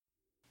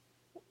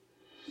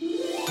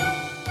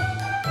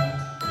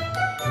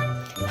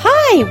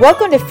Hey,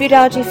 welcome to Food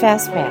Allergy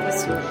Fast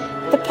Pass,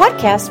 the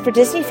podcast for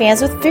Disney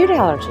fans with food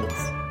allergies.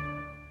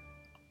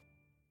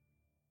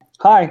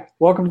 Hi,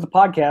 welcome to the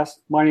podcast.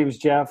 My name is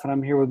Jeff, and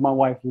I'm here with my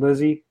wife,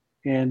 Lizzie.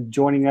 And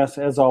joining us,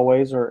 as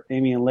always, are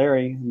Amy and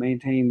Larry, who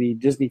maintain the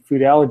Disney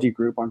Food Allergy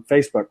group on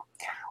Facebook.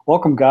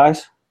 Welcome,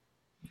 guys.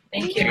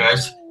 Thank you,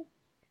 guys.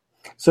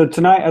 So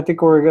tonight, I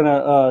think we're going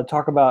to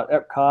talk about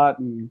Epcot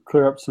and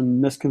clear up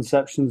some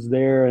misconceptions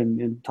there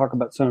and talk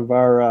about some of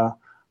our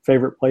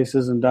favorite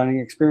places and dining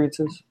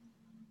experiences.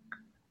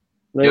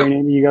 Larry and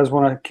Amy, you guys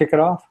want to kick it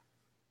off?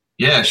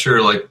 Yeah,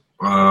 sure. Like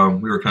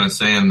we were kind of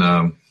saying,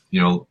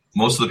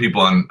 most of the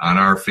people on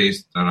our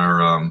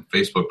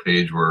Facebook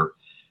page were,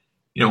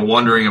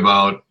 wondering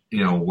about,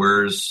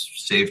 where's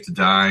safe to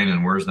dine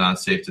and where's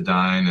not safe to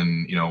dine,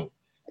 and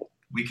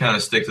we kind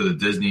of stick to the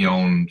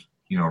Disney-owned,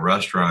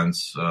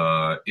 restaurants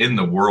in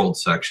the world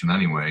section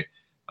anyway.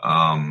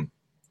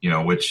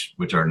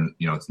 Which are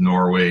it's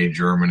Norway,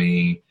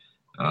 Germany,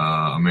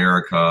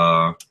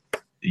 America,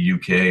 the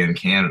UK, and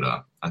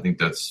Canada. I think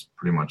that's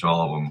pretty much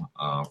all of them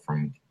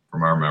from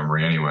our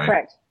memory anyway.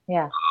 Correct.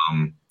 Yeah.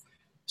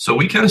 So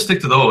we kind of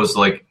stick to those,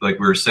 like we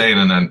were saying,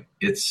 and then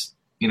it's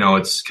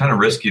kind of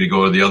risky to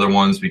go to the other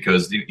ones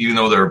because even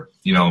though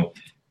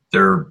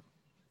they're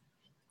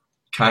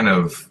kind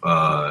of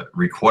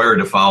required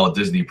to follow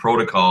Disney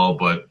protocol,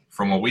 but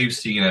from what we've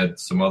seen at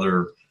some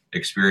other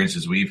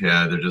experiences we've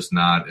had, they're just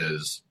not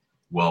as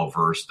well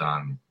versed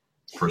on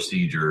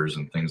procedures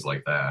and things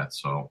like that.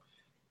 So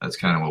that's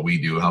kind of what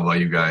we do. How about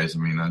you guys? I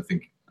mean, I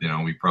think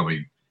we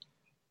probably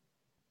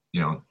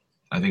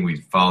I think we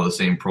follow the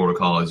same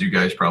protocol as you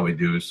guys probably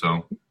do.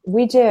 So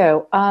we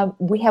do.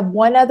 We have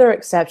one other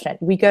exception.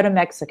 We go to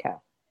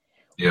Mexico.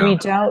 Yeah. We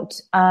don't.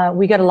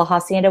 We go to La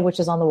Hacienda, which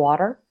is on the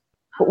water,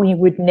 but we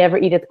would never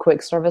eat at the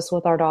quick service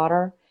with our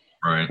daughter.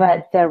 Right.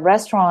 But the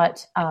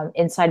restaurant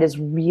inside is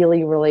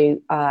really, really.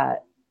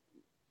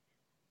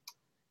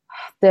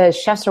 The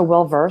chefs are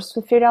well versed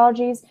with food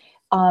allergies.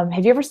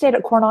 Have you ever stayed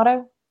at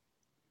Coronado?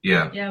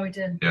 Yeah. Yeah, we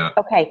did. Yeah.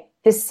 Okay.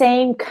 The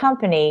same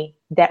company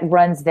that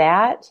runs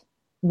that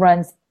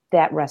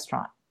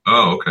restaurant.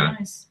 Oh, okay.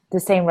 Nice. The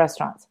same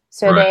restaurants.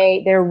 So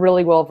Right. they're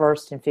really well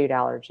versed in food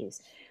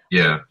allergies.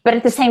 Yeah. But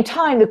at the same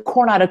time, the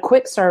Coronado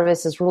quick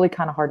service is really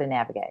kind of hard to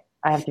navigate.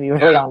 I have to be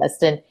really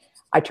honest. And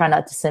I try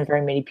not to send very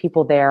many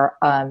people there.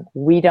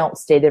 We don't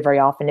stay there very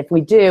often. If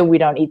we do, we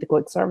don't eat the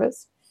quick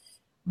service.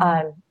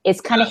 It's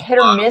kind of hit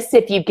or miss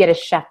if you get a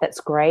chef that's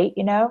great,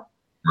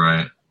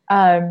 Right.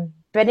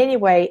 But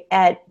anyway,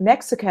 at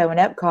Mexico and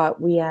Epcot,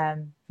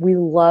 we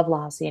love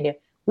La Hacienda.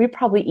 We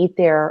probably eat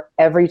there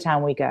every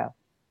time we go.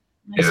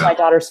 It's Yeah. my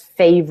daughter's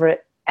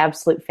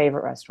absolute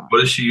favorite restaurant. What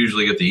does she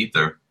usually get to eat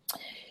there?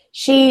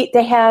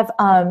 They have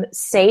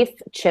safe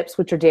chips,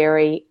 which are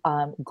dairy,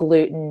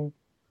 gluten,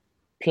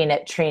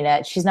 peanut, tree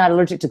nut. She's not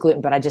allergic to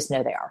gluten, but I just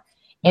know they are.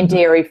 And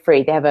dairy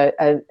free. They have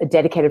a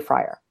dedicated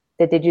fryer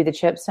that they do the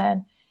chips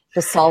in. The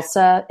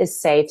salsa is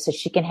safe, so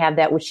she can have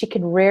that, which she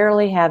can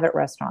rarely have at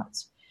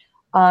restaurants.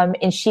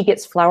 And she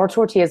gets flour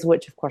tortillas,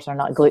 which of course are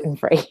not gluten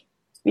free.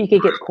 You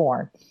could get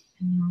corn.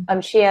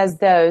 She has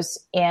those,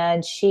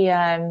 and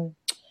she'll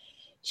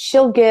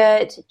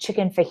get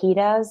chicken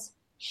fajitas.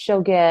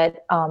 She'll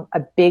get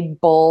a big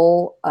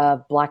bowl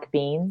of black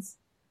beans.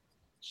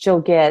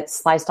 She'll get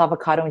sliced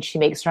avocado, and she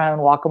makes her own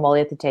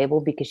guacamole at the table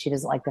because she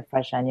doesn't like the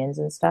fresh onions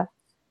and stuff.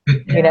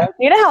 You know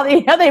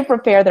how they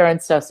prepare their own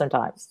stuff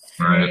sometimes.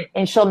 Right.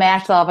 And she'll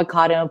mash the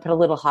avocado and put a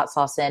little hot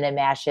sauce in and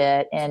mash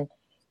it, and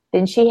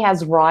then she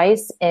has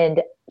rice,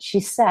 and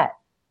she's set.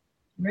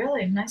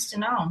 Really? Nice to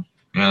know.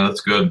 Yeah,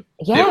 that's good.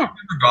 Yeah. I've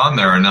never gone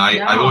there, and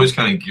I've always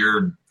kind of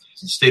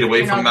stayed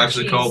away from all the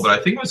Mexico, cheese. but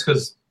I think it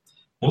was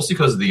mostly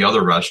because of the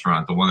other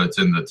restaurant, the one that's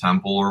in the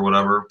temple or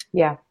whatever.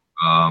 Yeah.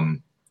 I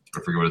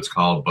forget what it's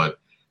called, but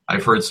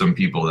I've heard some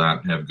people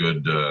that have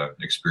good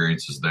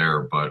experiences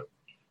there. But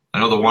I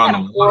know the one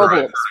on the water.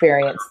 Horrible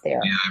experience there.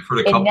 Yeah, I've heard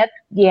a couple.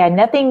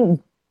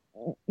 Nothing,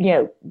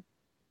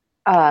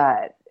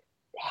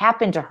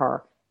 happened to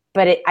her,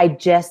 but I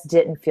just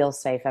didn't feel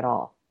safe at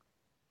all.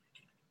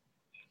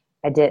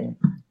 I didn't.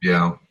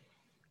 Yeah.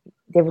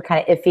 They were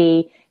kind of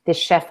iffy. The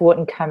chef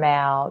wouldn't come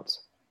out.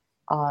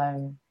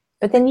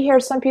 But then you hear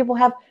some people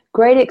have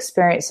great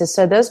experiences.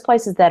 So those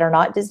places that are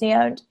not Disney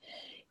owned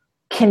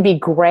can be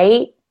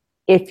great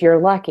if you're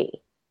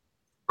lucky.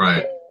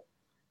 Right.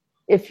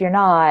 If you're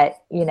not,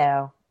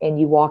 and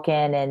you walk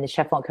in and the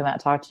chef won't come out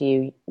and talk to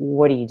you,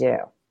 what do you do?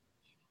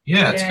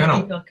 Yeah, it's Yeah,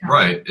 kind of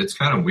right. It's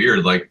kind of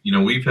weird. Like,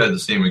 we've had the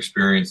same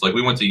experience. Like,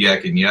 we went to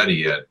Yak and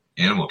Yeti at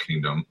Animal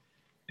Kingdom,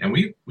 and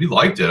we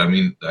liked it. I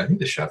mean, I think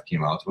the chef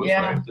came out to us,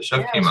 right? The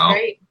chef came out,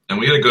 great. and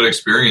we had a good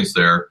experience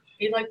there.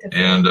 He liked it.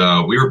 And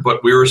we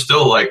were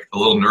still like a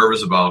little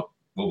nervous about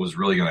what was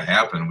really going to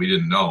happen. We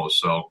didn't know.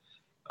 So,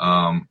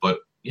 but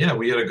yeah,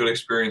 we had a good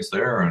experience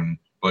there.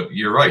 But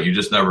you're right. You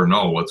just never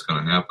know what's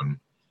going to happen.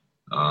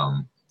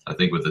 I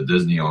think with the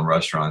Disney-owned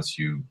restaurants,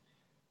 you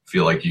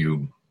feel like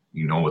you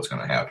know what's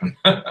going to happen,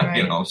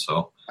 Right.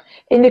 so.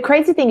 And the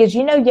crazy thing is,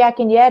 Yak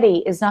and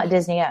Yeti is not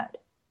Disney owned.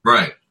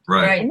 Right.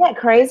 Right. Isn't that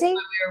crazy? We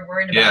were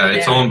worried about Yeah,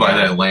 it's that. owned by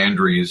that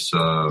Landry's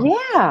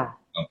Yeah,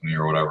 company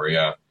or whatever.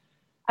 Yeah.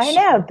 I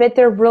know, but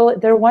they're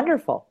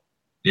wonderful.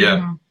 Yeah.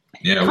 Mhm.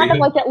 Yeah. Kind of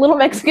like that little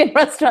Mexican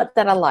restaurant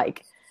that I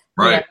like.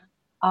 you Right.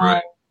 know?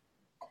 Right.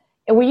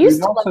 And we used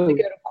We've to love also- to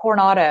go to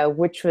Coronado,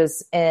 which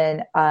was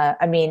in,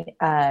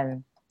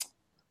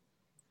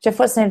 Jeff,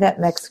 what's the name of that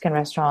Mexican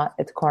restaurant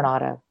at the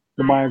Coronado?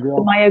 The Maya The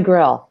Grill. Maya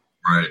Grill.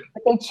 Right.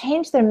 But they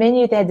changed their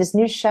menu. They had this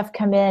new chef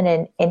come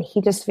in, and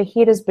he does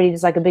fajitas, but he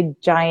does like a big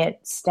giant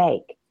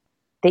steak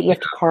that you have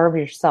to carve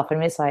yourself. I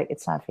mean, it's like,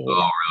 it's not fajita.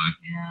 Oh,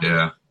 Yeah. really?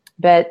 Yeah.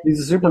 But He's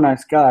a super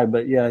nice guy,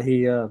 but yeah,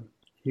 he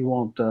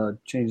won't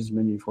change his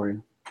menu for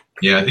you.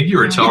 Yeah, I think you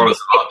were telling us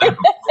about that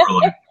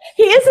before. Like,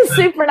 he is a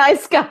super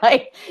nice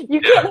guy. You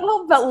can't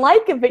help but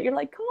like him, but you're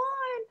like, come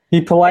on.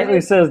 He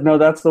politely says, "No,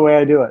 that's the way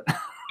I do it."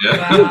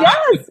 yeah, He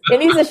does.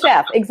 And he's a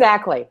chef.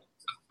 Exactly.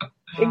 Wow.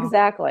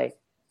 Exactly.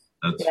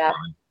 that's Yeah.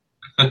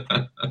 funny.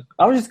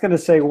 I was just going to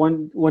say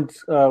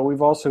once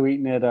we've also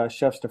eaten at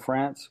Chefs de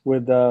France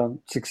with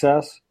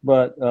success,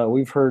 but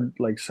we've heard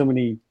like so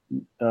many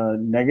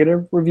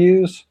negative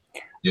reviews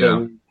that Yeah.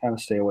 we kind of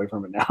stay away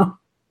from it now.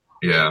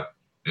 Yeah.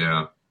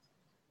 Yeah.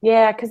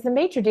 Yeah, because the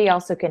maitre d'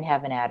 also can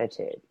have an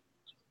attitude.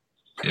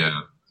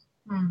 Yeah.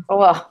 Oh,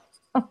 well,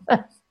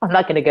 I'm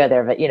not going to go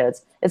there, but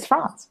it's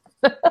France.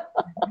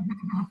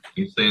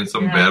 You saying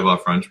something Yeah. bad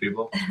about French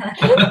people?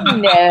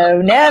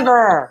 No,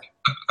 never.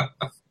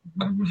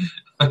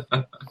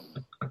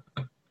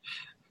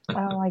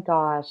 Oh my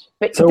gosh.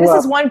 But So, this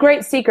is one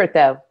great secret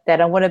though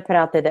that I want to put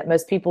out there that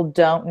most people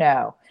don't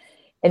know.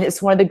 And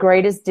it's one of the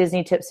greatest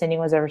Disney tips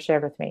anyone's ever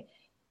shared with me.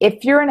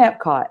 If you're in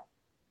Epcot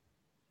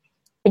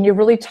and you're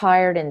really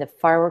tired and the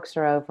fireworks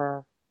are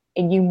over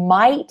and you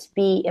might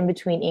be in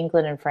between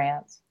England and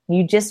France,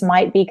 you just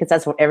might be because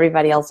that's what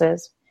everybody else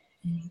is.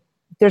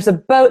 There's a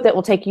boat that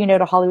will take you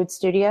to Hollywood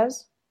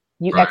Studios.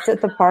 You Right.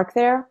 exit the park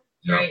there.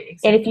 Yeah. Right.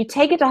 And if you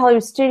take it to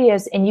Hollywood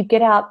Studios and you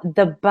get out,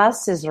 the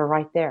buses are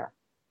right there.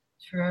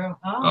 True.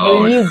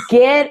 Oh, And you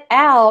get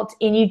out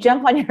and you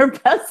jump on your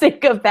bus and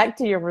go back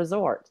to your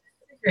resort.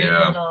 great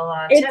Yeah. little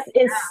It's tip.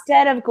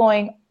 instead of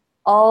going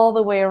all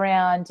the way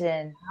around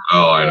and,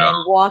 Oh, I and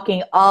know.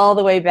 walking all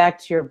the way back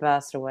to your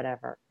bus or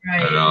whatever.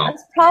 Right. I know.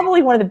 That's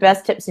probably one of the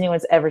best tips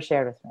anyone's ever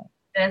shared with me.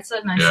 That's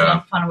a nice Yeah. little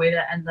fun way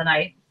to end the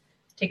night.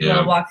 Take a Yeah.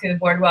 little walk through the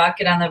boardwalk,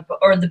 get on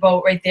the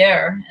boat right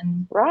there,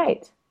 and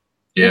Right.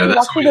 Yeah, you can that's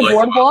walk what through we the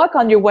liked about. boardwalk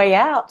on your way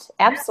out.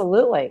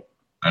 Absolutely.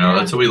 I know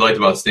that's what we liked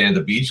about staying at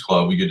the beach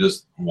club. We could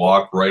just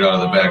walk right out of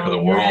the back of the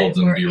world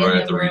and we're be in right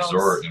at the worlds.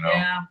 resort.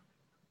 Yeah.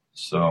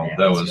 So Yeah,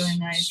 that it's was really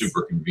nice.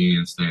 super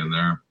convenient staying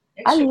there.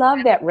 I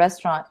love that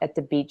restaurant at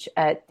the beach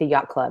at the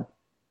yacht club.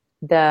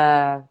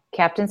 The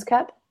Captain's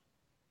Cup.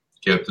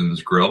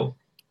 Captain's Grill.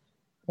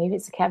 Maybe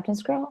it's the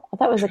Captain's Grill. I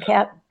thought it was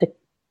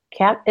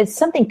it's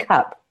something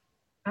cup.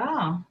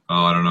 Oh.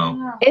 Oh, I don't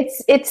know. Yeah.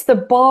 It's the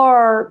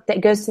bar that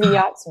goes to the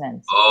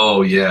yachtsmen.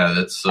 Oh, yeah,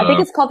 that's I think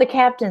it's called the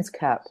Captain's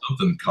Cup.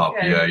 something cup.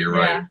 Okay. Yeah, you're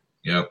right.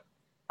 Yep.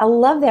 I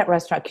love that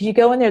restaurant because you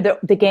go in there,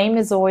 the game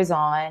is always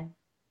on,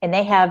 and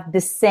they have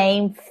the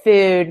same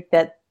food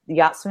that the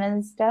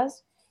yachtsmen's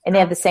does, and they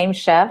have the same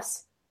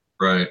chefs,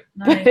 Right.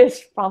 but Nice.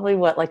 it's probably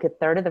like a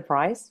third of the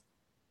price.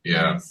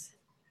 Yeah. Nice.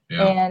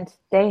 Yeah. And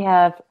they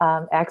have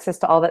access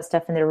to all that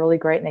stuff, and they're really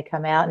great. And they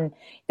come out, and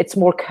it's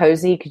more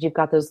cozy because you've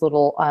got those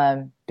little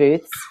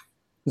booths.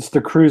 It's the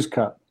Cruise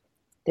Cup.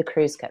 The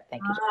cruise cup,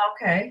 thank you. Oh,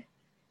 okay.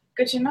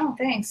 Good to know.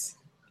 Thanks.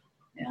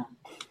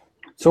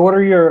 So, what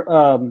are your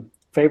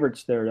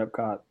favorites there at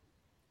Epcot?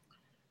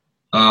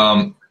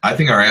 I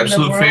think our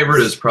absolute worlds.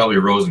 favorite is probably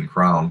Rose and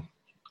Crown.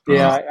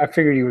 Yeah, I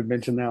figured you would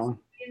mention that one.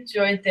 We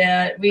enjoyed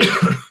that. We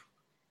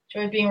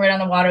enjoyed being right on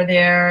the water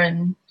there,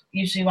 and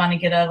usually want to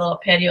get a little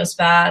patio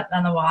spot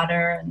on the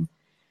water and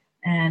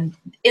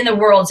in the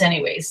worlds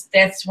anyways.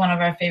 That's one of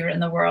our favorite in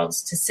the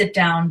worlds, to sit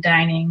down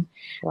dining.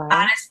 Wow.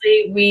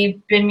 Honestly,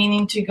 we've been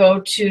meaning to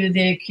go to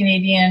the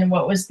Canadian,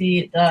 what was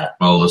the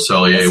Oh, Le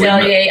Cellier. Le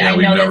Cellier, I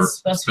we've know never. that's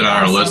supposed It's to been be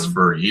on our list awesome.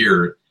 for a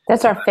year.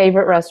 That's our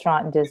favorite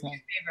restaurant in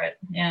Disney. favorite.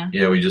 Yeah.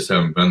 Yeah, we just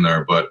haven't been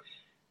there. But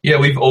yeah,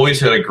 we've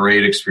always had a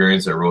great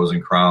experience at Rose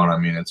and Crown. I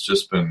mean, it's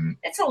just been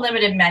It's a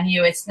limited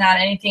menu. It's not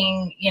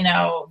anything,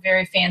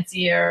 very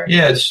fancy or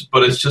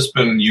but it's just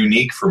been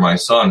unique for my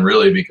son,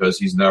 really, because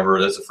that's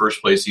the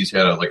first place he's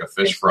had a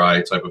fish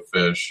fry type of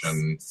fish,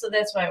 and so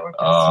that's why it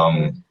worked out so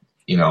good.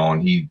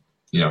 and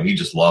he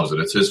just loves it.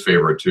 It's his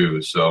favorite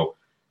too. So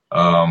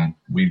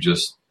we've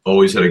just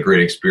always had a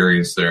great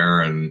experience there,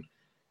 and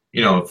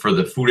for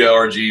the food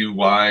allergy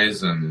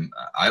wise, and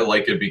I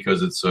like it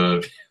because it's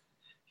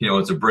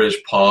it's a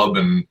British pub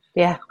and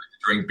Yeah.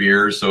 drink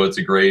beer, so it's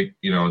a great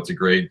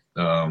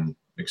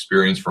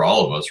experience for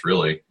all of us,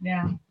 really.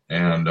 Yeah.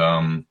 And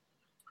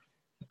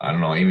I don't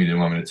know, Amy didn't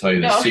want me to tell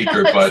you the No.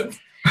 secret, but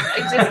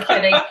I'm just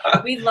kidding.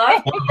 We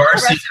love one of our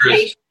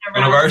secrets.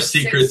 One of our around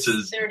secrets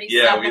is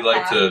 6:30, we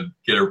like 7 to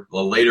get a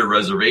later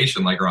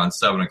reservation, like around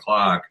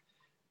 7:00,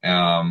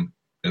 and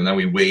then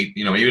we wait.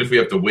 Even if we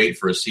have to wait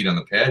for a seat on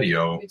the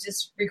patio, We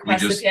just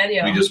request the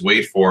patio. we just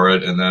wait for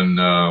it, and then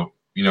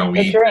we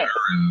The eat drink.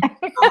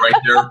 there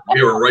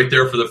We were right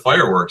there for the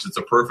fireworks. It's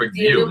a perfect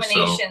The view.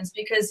 illuminations,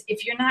 because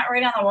if you're not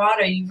right on the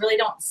water, you really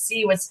don't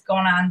see what's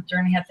going on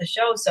during half the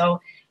show.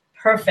 So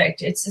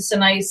perfect. It's just a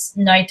nice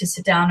night to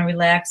sit down and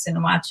relax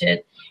and watch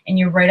it. And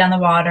you're right on the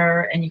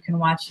water, and you can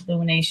watch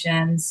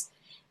illuminations.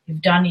 You're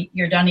done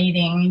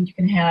eating. You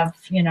can have,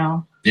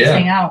 just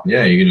hang out.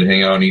 Yeah, you can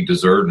hang out and eat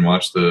dessert and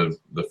watch the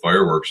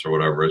fireworks or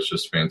whatever. It's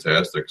just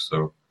fantastic.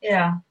 So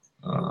yeah.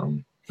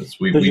 Does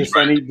your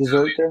son eat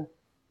dessert there?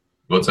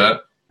 What's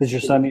that? Does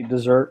your son eat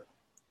dessert?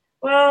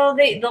 Well,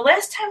 the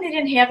last time they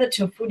didn't have the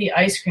tofuti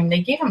ice cream,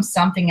 they gave him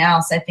something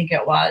else. I think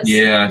it was.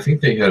 Yeah, I think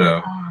they had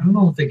I don't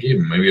know if they gave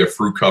him maybe a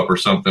fruit cup or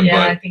something.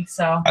 Yeah, but I think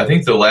so. I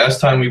think the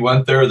last time we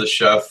went there, the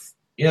chef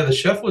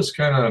was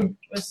kind of.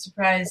 Was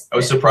surprised. I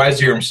was surprised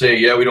to hear him say,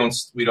 "Yeah, we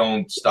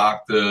don't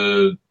stock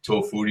the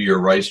tofuti or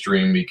rice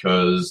stream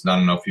because not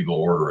enough people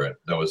order it."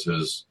 That was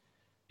his.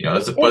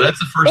 That's the first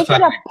time. They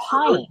get a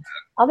pint.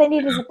 All they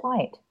need is a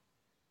pint.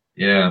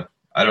 Yeah,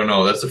 I don't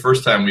know. That's the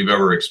first time we've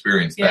ever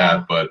experienced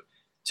that, but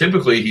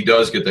typically he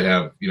does get to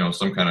have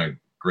some kind of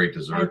great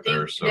dessert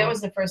there. So that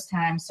was the first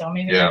time. So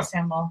maybe next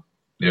time will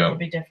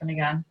be different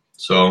again.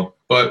 So,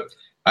 but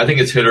I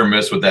think it's hit or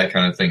miss with that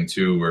kind of thing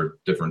too, where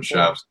different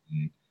chefs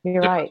and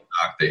You're different right.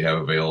 stock they have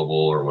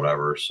available or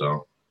whatever.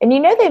 So, and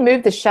they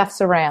move the chefs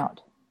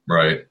around,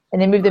 right,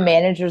 and they move the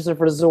managers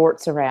of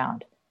resorts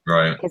around,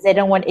 right, because they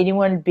don't want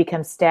anyone to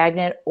become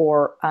stagnant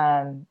or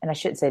and I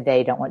shouldn't say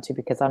they don't want to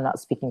because I'm not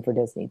speaking for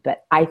Disney,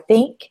 but I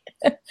think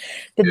that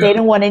they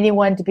don't want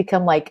anyone to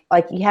become like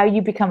how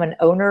you become an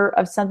owner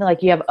of something,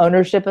 like you have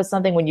ownership of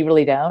something when you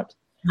really don't.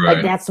 right.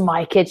 Like that's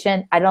my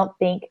kitchen. I don't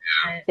think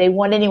they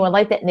want anyone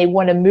like that, and they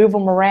want to move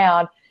them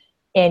around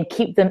and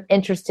keep them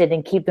interested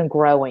and keep them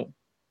growing.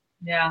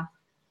 Yeah,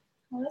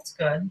 well, that's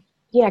good.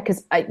 Yeah,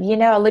 because I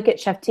look at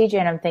Chef TJ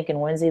and I'm thinking,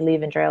 when's he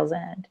leaving Trails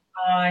End?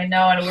 Oh, I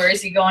know. And where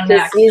is he going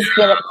next? He's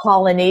been at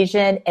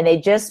Polynesian, and they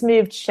just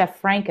moved Chef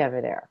Frank over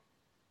there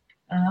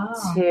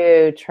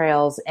to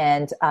Trails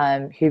End,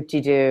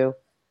 Hoop-de-Doo,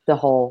 the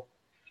whole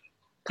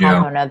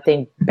combo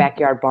thing,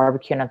 backyard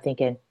barbecue. And I'm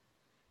thinking,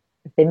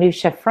 if they move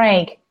Chef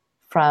Frank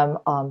from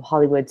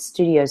Hollywood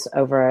Studios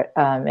over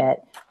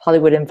at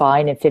Hollywood and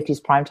Vine and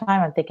 50s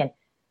Primetime, I'm thinking,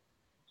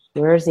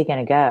 where is he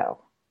going to go?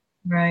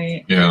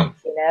 Right. Yeah.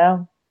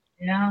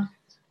 Yeah.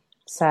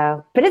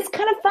 So, but it's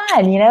kind of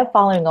fun,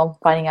 following them,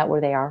 finding out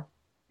where they are.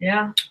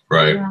 Yeah.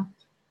 Right.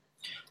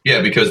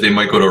 Yeah, because they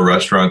might go to a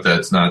restaurant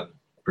that's not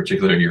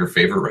particularly your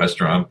favorite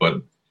restaurant,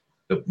 but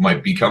it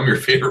might become your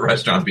favorite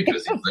restaurant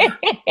because he's there.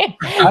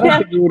 I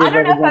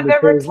don't know if I've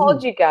ever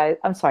told you guys.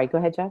 I'm sorry. Go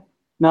ahead, Jeff.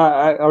 No,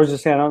 I was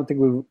just saying, I don't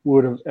think we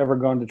would have ever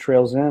gone to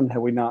Trails End had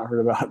we not heard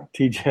about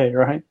TJ,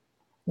 right?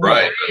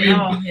 Right.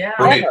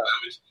 Right.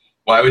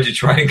 Why would you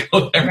try and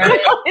go there? Right.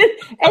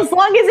 As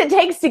long as it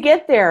takes to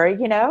get there, Oh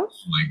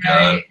my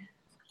God. Right.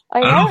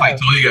 I don't know if I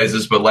told you guys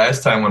this, but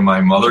last time when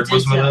my mother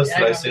was with us,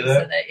 did I say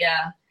that?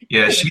 Yeah.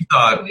 Yeah, she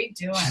thought, what are we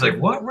doing? she's like,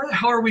 what? Where the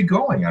hell are we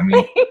going? I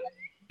mean,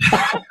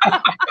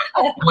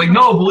 I'm like,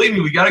 no, believe me,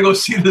 we got to go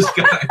see this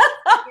guy.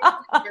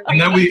 And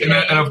then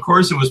and of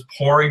course it was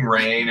pouring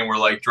rain, and we're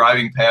like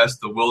driving past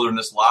the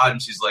Wilderness Lodge,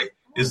 and she's like,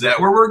 is that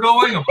where we're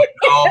going? I'm like,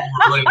 no,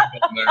 we're really not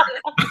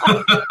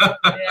going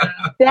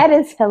there. That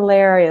is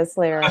hilarious,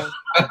 Larry.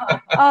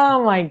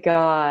 Oh my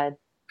God.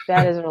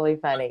 That is really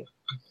funny.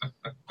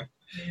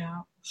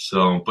 Yeah.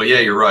 So, but yeah,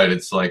 you're right.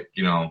 It's like,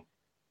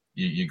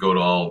 you go to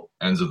all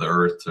ends of the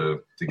earth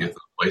to get to the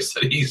place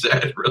that he's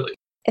at, really.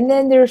 And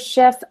then there's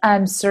Chef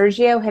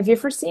Sergio. Have you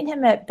ever seen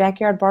him at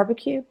Backyard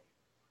Barbecue?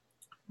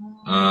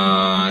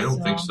 I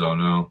don't think so.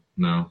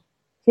 No.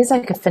 He's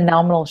like a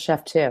phenomenal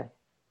chef too.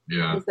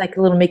 Yeah. He's like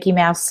a little Mickey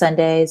Mouse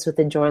Sundays with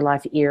Enjoy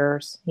Life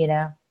ears,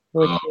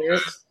 really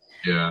cute.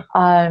 Yeah.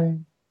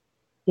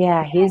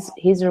 Yeah,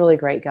 he's a really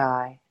great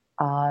guy.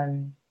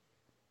 And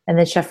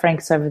then Chef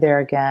Frank's over there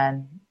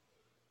again.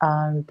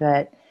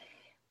 But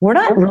we're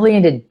not really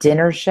into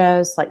dinner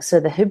shows. So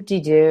the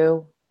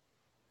Hoop-de-Doo.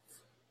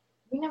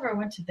 We never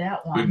went to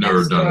that one. We've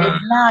never done that.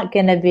 It's not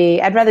going to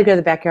be. I'd rather go to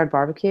the Backyard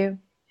Barbecue.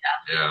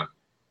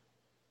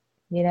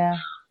 Yeah.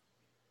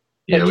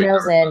 But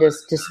Trails End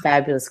is just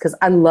fabulous because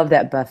I love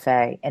that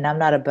buffet. And I'm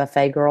not a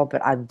buffet girl,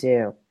 but I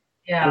do.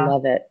 Yeah. I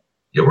love it.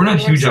 Yeah, we're not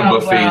huge on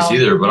buffets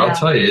either, but yeah. I'll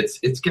tell you,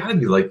 it's got to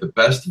be like the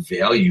best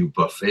value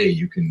buffet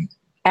you can.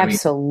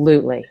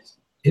 Absolutely.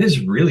 It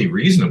is really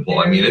reasonable.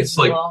 I mean, it's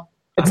like.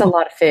 It's a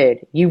lot of food.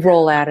 You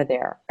roll out of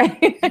there. I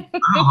don't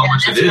know how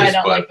much it is, I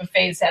don't but like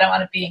buffets. I don't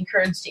want to be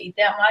encouraged to eat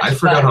that much. I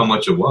forgot how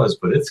much it was,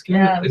 but it's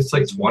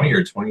like $20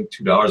 or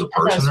 $22 a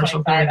person or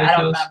something ridiculous. I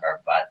don't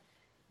remember, but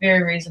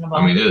very reasonable.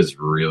 I mean, it is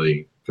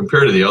really,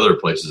 compared to the other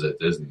places at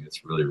Disney,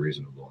 it's really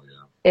reasonable.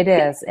 Yeah. It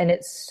is, and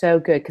it's so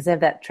good because they have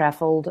that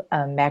truffled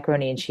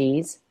macaroni and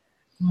cheese.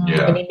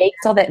 Yeah. And he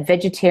makes all that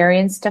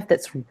vegetarian stuff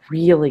that's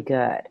really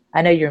good.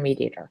 I know you're a meat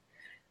eater,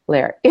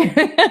 Larry.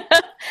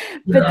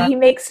 But he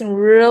makes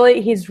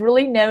he's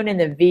really known in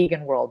the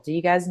vegan world. Do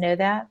you guys know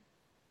that?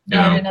 No,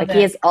 I didn't know that.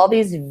 He has all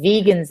these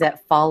vegans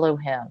that follow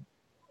him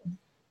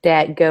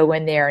that go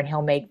in there and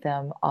he'll make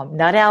them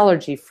not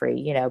allergy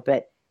free,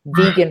 but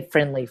vegan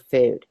friendly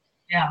food.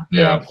 Yeah.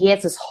 Yeah. And he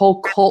has this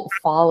whole cult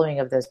following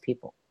of those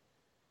people.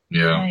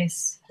 Yeah.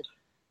 Nice.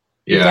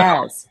 He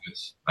Yeah. does.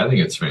 I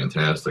think it's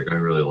fantastic. I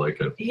really like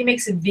it. He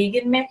makes a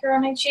vegan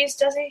macaroni and cheese,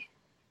 does he?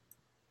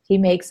 He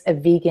makes a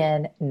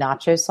vegan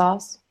nacho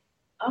sauce.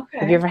 Okay.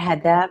 Have you ever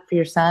had that for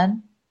your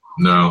son?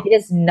 No. He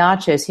does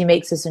nachos. He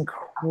makes this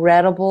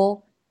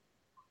incredible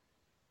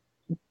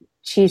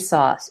cheese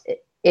sauce.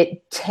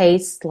 It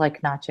tastes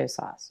like nacho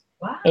sauce.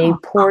 Wow. And he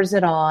pours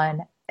it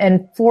on.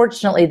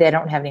 Unfortunately, they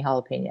don't have any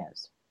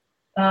jalapenos.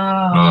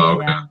 Oh,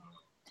 okay. Yeah.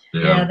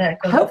 Yeah. That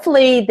goes.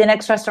 Hopefully, the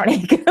next restaurant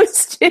he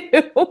goes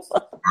to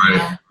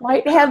Right.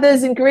 might have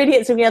those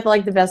ingredients, and we have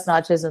like the best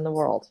nachos in the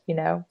world, you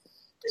know.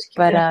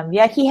 But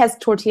yeah, he has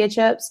tortilla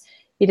chips.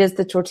 He does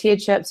the tortilla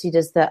chips. He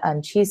does the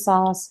cheese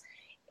sauce,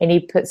 and he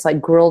puts like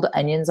grilled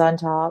onions on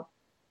top.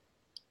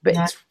 But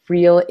Nice. it's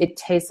real. It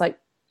tastes like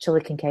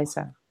chili con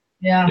queso.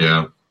 Yeah.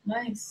 Yeah.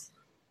 Nice.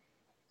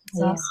 That's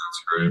Yeah. awesome.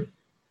 That's great.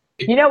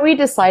 You know what we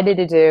decided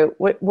to do?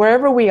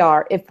 Wherever we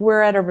are, if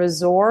we're at a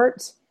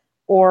resort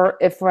or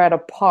if we're at a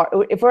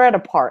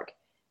park,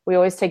 we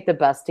always take the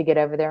bus to get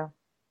over there. Or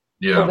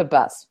Yeah. the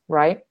bus,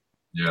 right?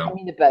 Yeah. I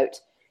mean the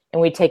boat.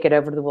 And we take it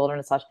over to the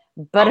Wilderness Lodge.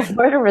 But if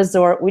we're at a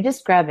resort, we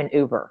just grab an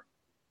Uber.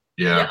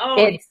 Yeah. Oh,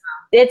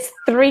 It's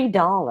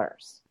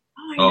 $3.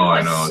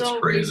 I know, it's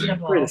crazy.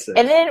 reasonable.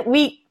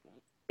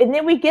 And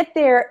then we get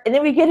there, and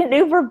then we get an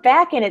Uber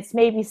back, and it's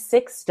maybe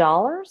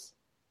 $6.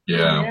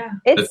 Yeah.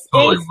 It's It's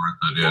totally worth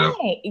it. Yeah.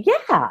 fine.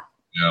 Yeah.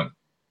 Yeah.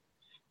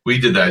 We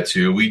did that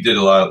too. We did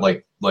a lot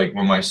like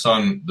when my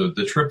son,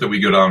 the trip that we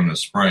go down in the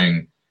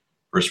spring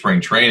for spring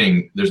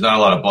training, there's not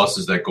a lot of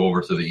buses that go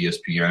over to the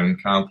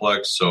ESPN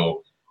complex.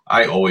 So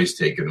I always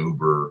take an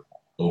Uber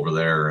over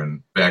there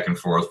and back and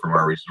forth from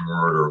our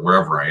resort or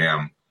wherever I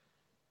am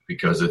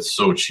because it's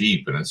so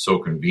cheap and it's so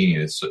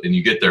convenient. And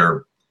you get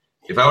there.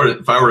 If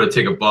I were to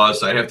take a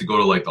bus, I'd have to go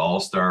to like the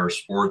All-Star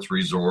Sports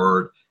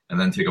Resort and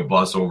then take a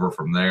bus over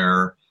from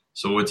there.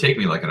 So it would take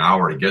me like an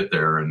hour to get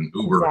there, and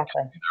Uber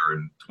Exactly. get me there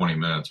in 20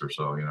 minutes or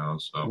so, you know.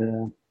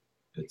 So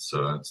Yeah.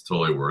 it's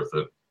totally worth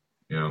it.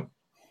 You know.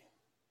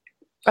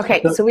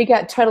 Okay, so we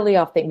got totally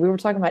off thing. We were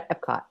talking about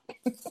Epcot.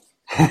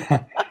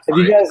 Have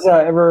you guys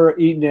ever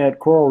eaten at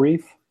Coral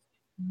Reef?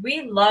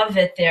 We love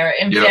it there.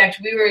 In Yeah.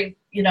 fact,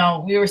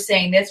 we were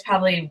saying that's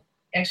probably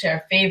actually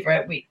our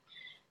favorite.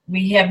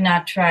 We have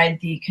not tried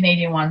the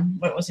Canadian one.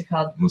 What was it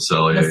called? Le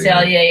Cellier. Le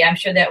Cellier. I'm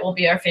sure that will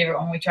be our favorite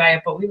when we try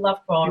it. But we love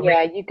Coral Reef.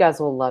 Yeah, you guys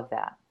will love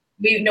that.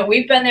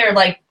 We've been there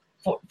like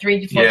 3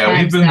 to 4 times.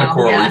 Yeah, we've been now. to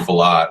Coral Yeah. Reef a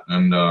lot,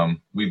 and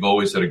we've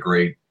always had a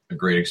great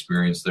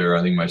experience there.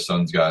 I think my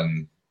son's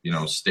gotten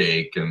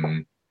steak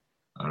and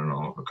I don't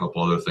know a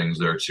couple other things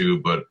there too,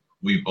 but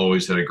we've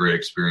always had a great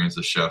experience.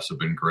 The chefs have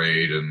been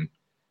great, and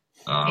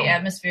The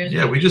atmosphere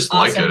is we just awesome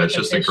like it. with It's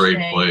the just a fish great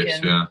tank place.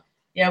 and-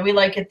 Yeah, we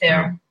like it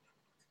there.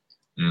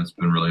 Yeah, it's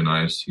been really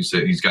nice. He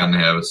said he's gotten to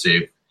have a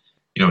safe,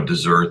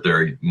 dessert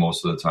there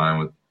most of the time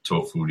with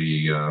tofu,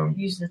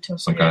 Use the tofu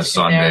some kind of biscuit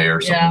sundae there.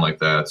 or something like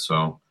that.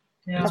 So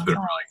Yeah. it's been a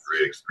That's really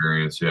great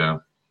experience. Yeah.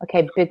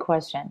 Okay, big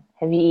question.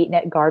 Have you eaten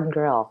at Garden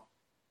Grill?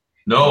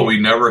 No, we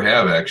never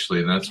have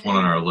actually. That's one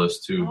on our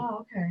list too.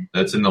 Oh, okay.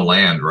 That's in the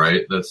land,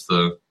 right? That's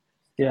the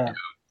Yeah.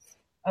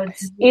 Oh,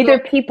 it's Either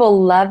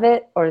people love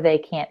it or they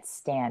can't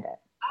stand it.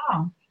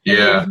 Oh,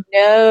 yeah.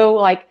 No,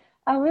 like,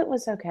 oh, it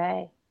was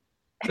okay.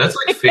 That's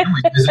like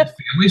family. Is it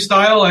family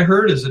style? I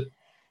heard. Is it?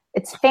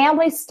 It's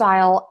family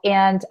style,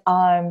 and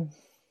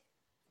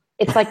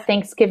it's like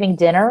Thanksgiving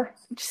dinner.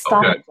 Just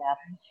stop Okay. it, Jeff.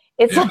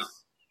 It's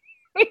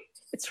Yeah.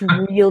 it's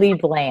really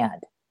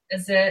bland.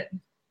 is it?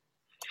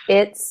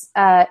 It's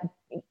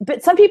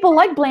but some people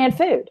like bland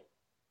food.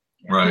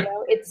 Right.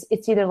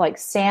 It's either like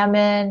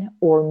salmon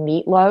or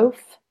meatloaf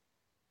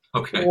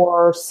Okay.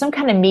 or some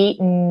kind of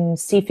meat and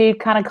seafood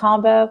kind of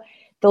combo.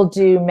 They'll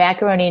do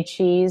macaroni and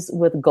cheese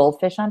with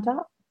goldfish on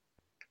top.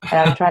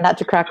 And I'm trying not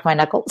to crack my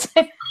knuckles.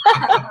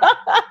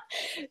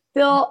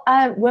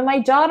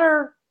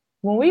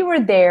 When we were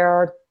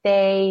there,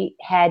 they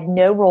had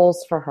no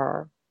rolls for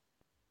her.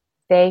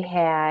 They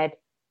had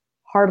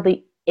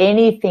hardly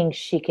anything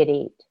she could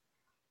eat.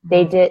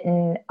 They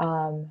didn't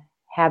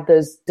have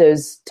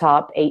those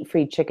top 8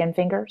 free chicken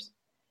fingers.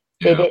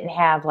 They Yeah. didn't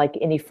have like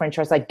any French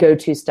fries, like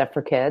go-to stuff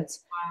for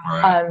kids.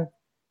 Right.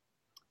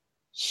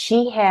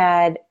 She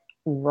had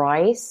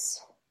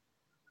rice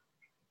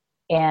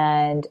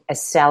and a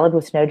salad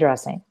with no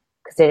dressing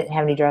because they didn't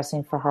have any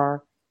dressing for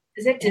her.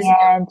 Is it Disney?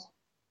 And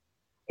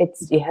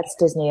it's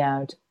Disney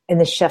owned. And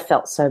the chef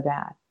felt so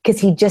bad because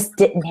he just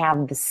didn't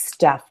have the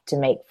stuff to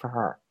make for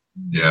her.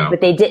 Yeah.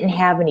 But they didn't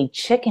have any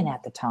chicken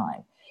at the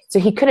time. So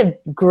he could have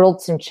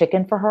grilled some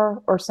chicken for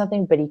her or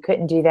something, but he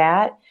couldn't do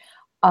that.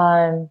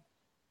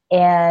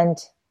 And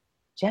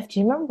Jeff, do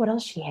you remember what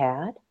else she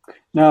had?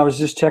 No, I was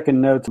just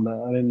checking notes, but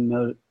I didn't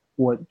know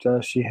what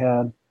she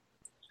had.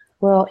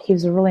 Well, he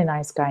was a really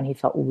nice guy and he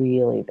felt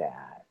really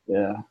bad.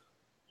 Yeah.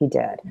 He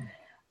did. And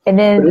But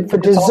then it's for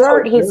also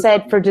dessert, he good.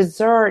 said for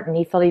dessert, and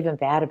he felt even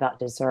bad about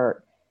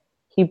dessert.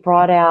 He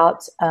brought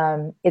out,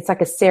 it's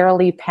like a Sara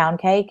Lee pound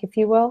cake, if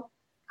you will,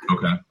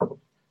 Okay.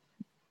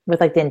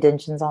 with like the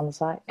indentions on the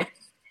side.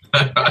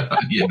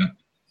 Yeah.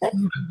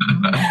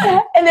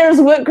 And there's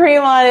whipped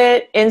cream on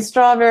it and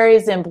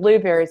strawberries and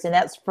blueberries, and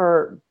that's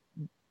for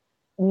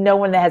no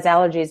one that has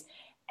allergies.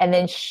 And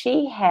then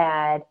she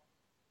had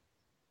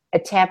a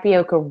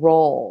tapioca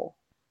roll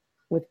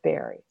with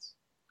berries.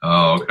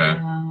 Oh, okay.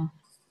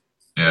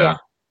 Yeah.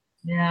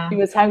 Yeah. She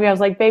was hungry. I was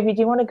like, baby,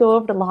 do you want to go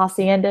over to La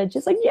Hacienda? And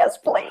she's like, yes,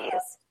 please.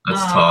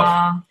 That's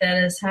tough.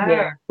 That is hard.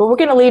 Yeah. But we're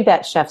going to leave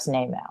that chef's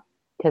name out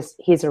because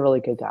he's a really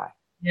good guy.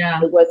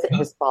 Yeah. It wasn't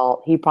his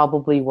fault. He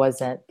probably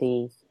wasn't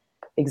the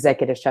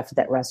executive chef at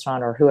that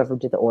restaurant or whoever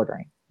did the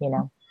ordering, you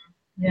know?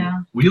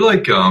 Yeah. We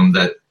like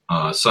that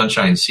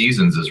Sunshine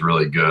Seasons is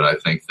really good. I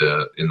think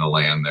in the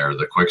land there,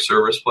 the quick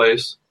service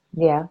place.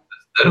 Yeah.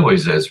 That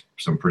always has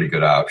some pretty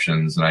good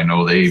options. And I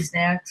know they've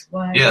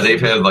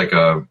had like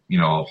a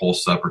whole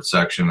separate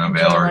section of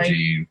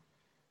allergy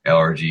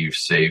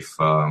safe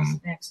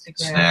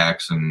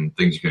snacks and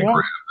things you can grab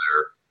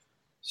there.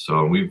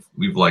 So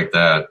we've liked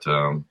that.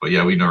 But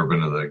yeah, we've never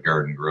been to the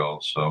Garden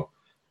Grill. So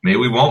maybe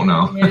we won't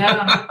know.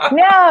 Yeah.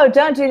 No,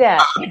 don't do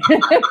that.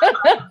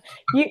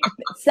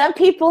 Some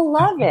people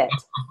love it.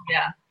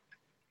 Yeah.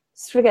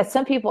 Forget,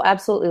 some people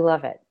absolutely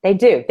love it. They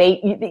do.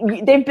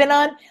 They've been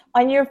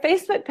on your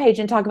Facebook page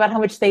and talk about how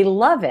much they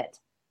love it.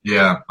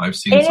 Yeah, I've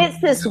seen. And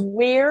it's this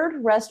weird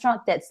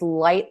restaurant that's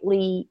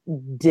lightly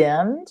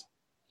dimmed.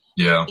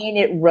 Yeah. And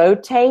it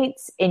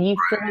rotates, and you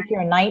feel like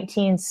you're in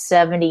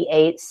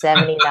 1978,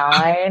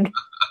 79.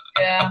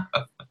 Yeah.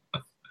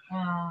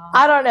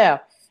 I don't know.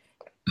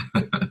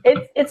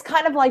 It's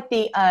kind of like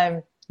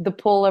the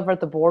pool over at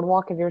the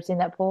boardwalk. Have you ever seen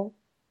that pool?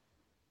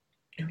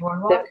 The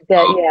boardwalk?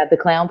 The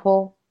clown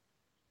pool.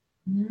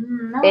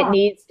 No. It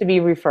needs to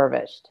be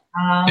refurbished.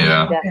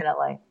 Yeah.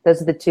 Definitely.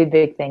 Those are the two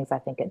big things I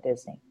think at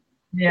Disney.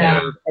 Yeah.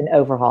 An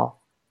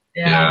overhaul.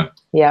 Yeah.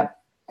 Yep.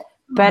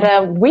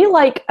 But we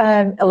like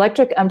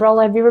Electric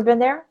Umbrella. Have you ever been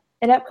there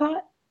in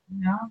Epcot?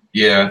 No.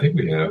 Yeah, I think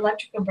we have.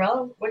 Electric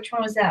Umbrella? Which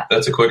one was that?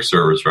 That's a quick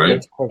service,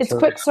 right? It's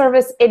quick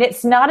service, and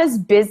it's not as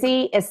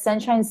busy as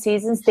Sunshine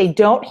Seasons. They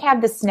don't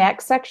have the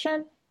snack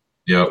section.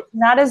 Yep.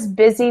 Not as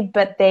busy,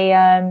 but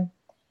they'll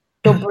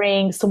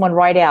bring someone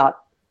right out.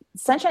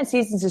 Sunshine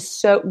Seasons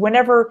is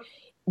whenever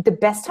the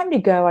best time to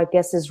go, I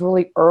guess, is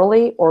really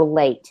early or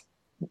late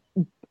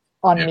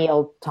on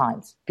meal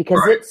times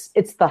because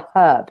it's the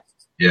hub.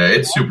 Yeah,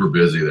 it's super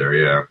busy there.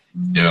 Yeah.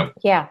 Yeah.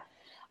 Yeah.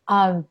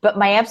 But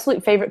my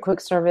absolute favorite quick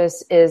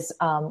service is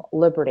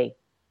Liberty.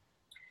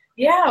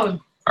 Yeah.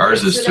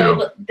 Ours is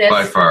too,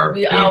 by far.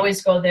 We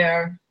always go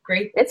there.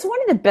 Great. It's one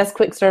of the best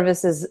quick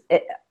services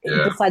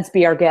besides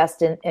Be Our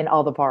Guest in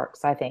all the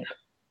parks, I think.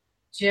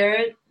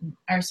 Jared,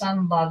 our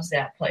son, loves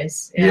that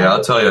place. Yeah,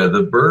 I'll tell you,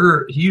 the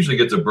burger, he usually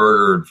gets a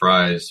burger and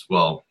fries.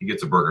 Well, he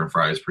gets a burger and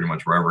fries pretty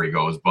much wherever he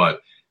goes.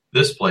 But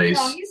this place,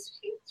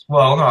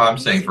 I'm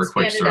saying for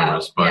quick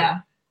service. But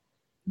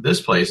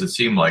this place, it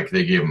seemed like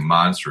they gave him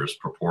monstrous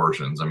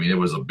proportions. I mean, it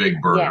was a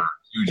big burger,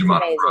 huge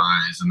amount of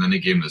fries. And then they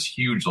gave him this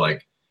huge,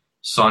 like,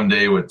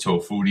 sundae with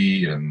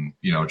tofutti and,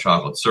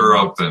 chocolate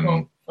syrup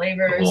and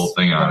flavors, the whole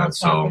thing on it.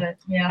 So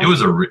it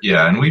was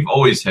and we've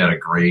always had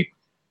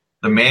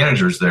the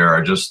managers there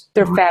are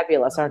they're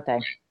fabulous, aren't they?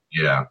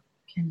 Yeah.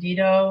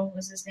 Candido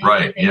was his name.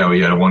 Right. Yeah,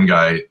 we had one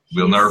guy,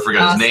 we'll never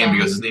forget his name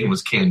because his name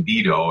was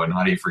Candido, and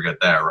how do you forget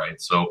that,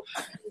 right? So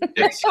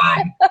it's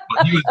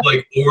but he was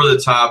like over the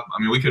top.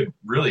 I mean,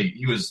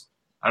 he was,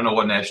 I don't know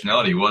what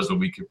nationality he was, but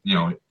we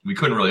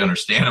couldn't really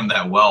understand him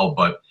that well,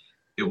 but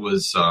it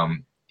was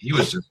he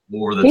was just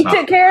over the top. He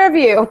took care of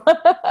you.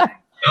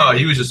 No,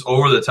 he was just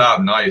over the top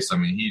nice. I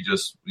mean, he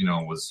just,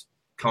 was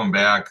coming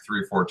back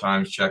 3 or 4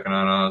 times checking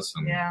on us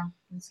and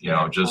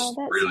just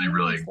really,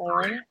 really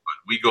great. But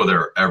we go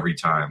there every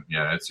time.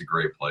 Yeah, it's a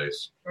great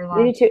place.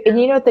 Me too.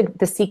 And you know what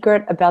the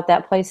secret about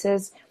that place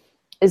is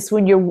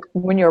when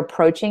you're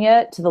approaching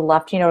it to the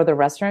left, the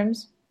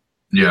restrooms.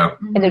 Yeah.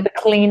 And they're the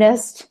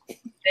cleanest.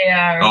 They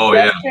are. Oh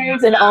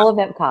restrooms in all of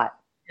Epcot.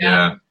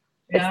 Yeah.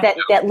 It's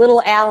that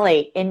little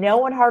alley, and no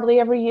one hardly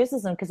ever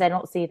uses them because I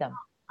don't see them.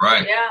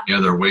 Right. Yeah,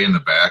 they're way in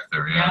the back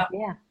there. Yeah.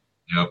 Yeah.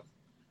 Yep.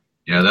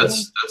 Yeah,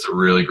 that's a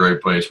really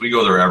great place. We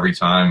go there every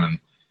time, and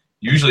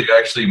usually,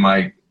 actually,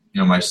 my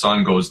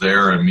son goes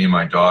there, and me and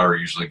my daughter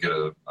usually get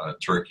a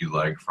turkey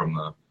leg from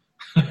the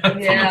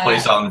from the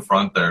place out in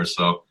front there.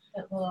 So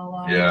that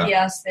little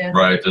kiosk there.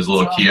 Right, there's a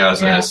little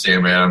kiosk that has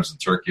Sam Adams and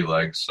turkey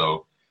legs.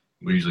 So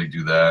we usually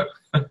do that.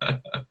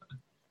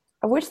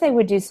 I wish they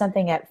would do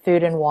something at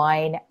Food and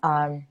Wine.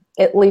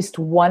 At least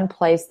one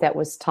place that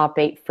was top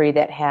 8 free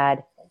that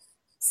had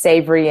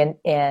savory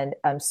and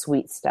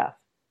sweet stuff.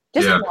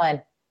 Just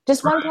one.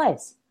 Just one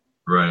place.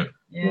 Right.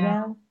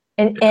 Yeah.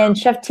 And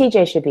Chef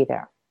TJ should be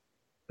there.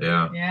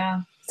 Yeah.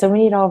 Yeah. So we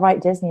need to all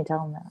write Disney and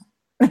tell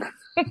them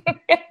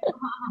that.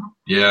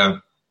 Yeah.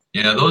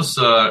 Yeah. Those,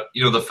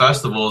 the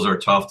festivals are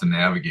tough to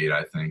navigate.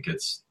 I think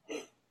it's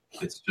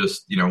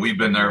just, we've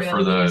been there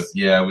for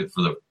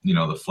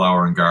the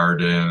Flower and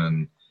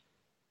Garden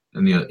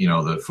and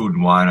the Food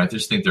and Wine. I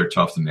just think they're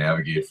tough to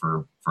navigate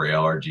for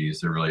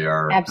allergies. They really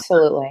are.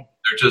 Absolutely.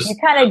 They're just, you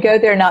kind of go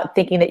there not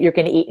thinking that you're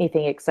going to eat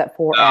anything except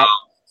for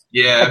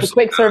Yeah, Like the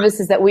quick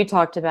services that we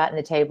talked about in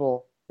the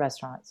table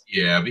restaurants.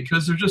 Yeah,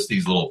 because they're just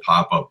these little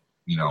pop-up,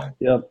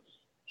 Yep.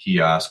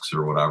 kiosks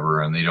or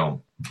whatever, and they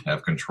don't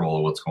have control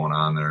of what's going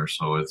on there.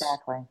 So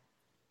Exactly.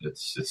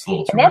 it's a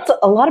little too And that's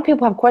a lot of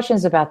people have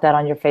questions about that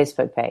on your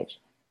Facebook page.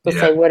 They'll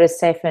say, what is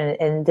safe?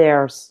 And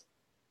there's,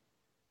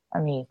 I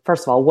mean,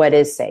 first of all, what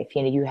is safe?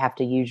 You have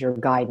to use your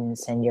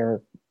guidance and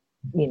your,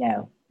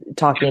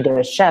 talking to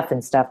a chef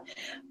and stuff.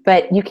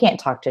 But you can't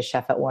talk to a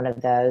chef at one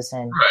of those.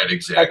 And right,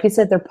 exactly. like you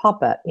said, they're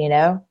pop-up,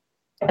 and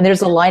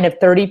there's a line of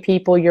 30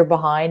 people you're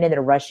behind and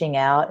they're rushing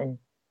out. And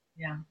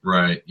yeah.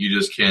 Right. You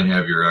just can't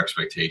have your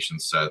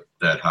expectations set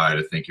that high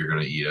to think you're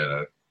going to eat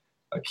at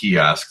a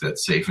kiosk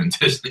that's safe in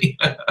Disney.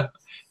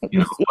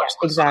 yeah,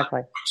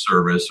 exactly.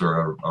 Service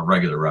or a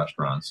regular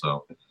restaurant.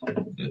 So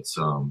it's,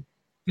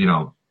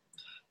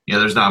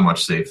 there's not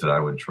much safe that I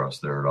would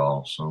trust there at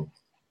all. So.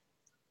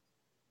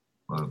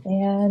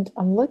 And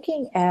I'm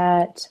looking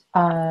at,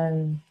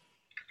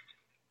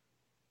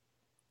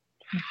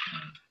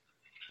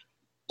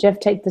 Jeff,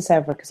 take this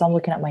over because I'm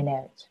looking at my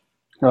notes.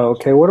 Oh,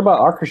 okay. What about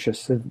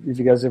Akershus? Have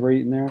you guys ever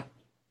eaten there?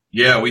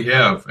 Yeah, we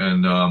have,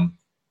 and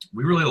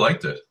we really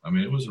liked it. I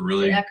mean, it was a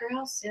really Ecker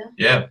House,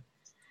 yeah.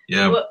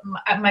 Yeah. Well,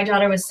 my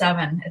daughter was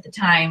 7 at the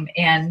time,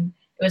 and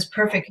it was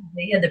perfect.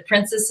 They had the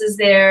princesses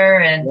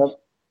there, and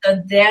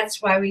so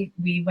that's why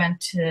we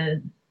went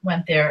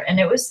there, and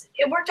it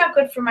worked out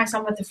good for my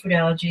son with the food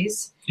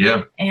allergies.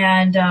 Yeah.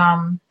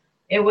 And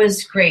it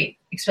was great,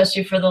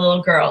 especially for the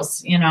little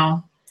girls.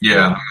 Yeah,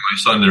 my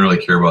son didn't really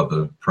care about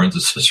the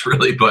princesses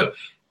really, but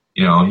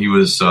he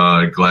was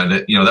glad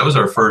that that was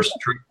our first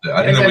trip.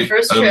 I think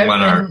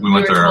we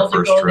went there our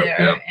first trip.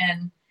 Yeah,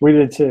 and we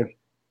did too.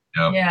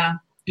 Yeah.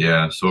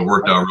 Yeah, so it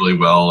worked out really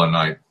well, and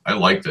I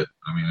liked it.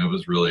 I mean, it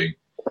was really,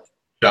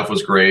 chef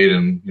was great,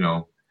 and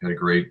had a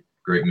great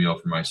meal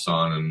for my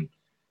son. And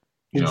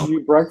did you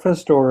eat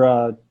breakfast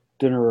or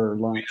dinner or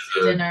lunch?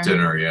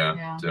 Dinner,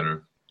 yeah,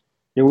 dinner.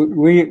 Yeah,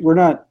 we're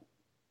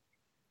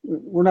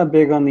not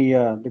big on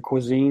the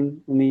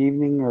cuisine in the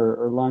evening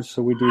or lunch,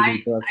 so we do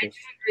breakfast. I do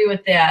agree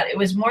with that. It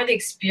was more the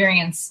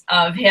experience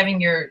of having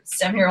your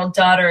 7-year-old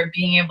daughter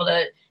being able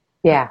to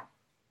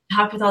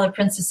talk with all the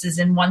princesses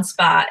in one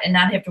spot and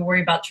not have to worry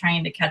about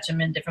trying to catch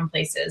them in different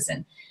places.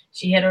 And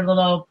she had her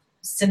little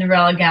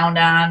Cinderella gown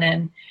on,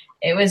 and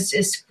it was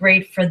just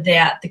great for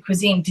that. The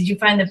cuisine. Did you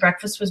find the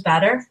breakfast was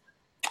better?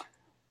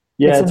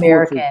 Yeah, it's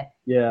American.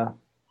 Yeah.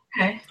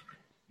 Okay.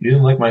 You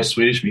didn't like my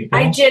Swedish meatballs?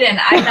 I didn't.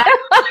 I'm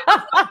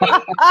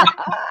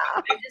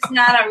just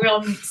not a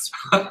real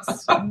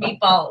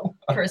meatball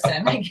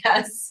person, I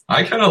guess.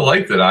 I kind of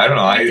liked it. I don't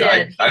know.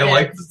 I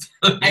liked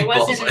the meatballs. I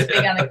wasn't as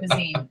big on the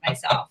cuisine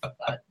myself,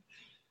 but.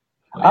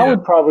 I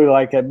would probably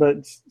like it,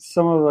 but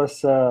some of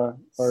us are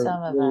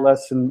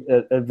less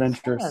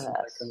adventurous.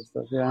 That kind of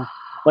stuff. Yeah,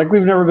 like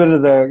we've never been to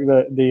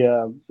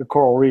the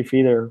coral reef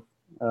either,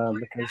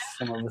 because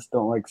some of us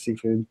don't like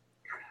seafood.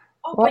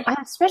 Well, I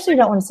especially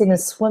don't want to see them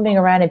swimming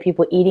around and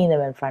people eating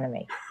them in front of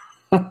me.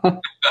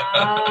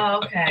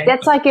 Oh, okay.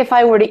 That's like if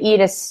I were to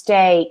eat a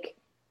steak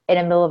in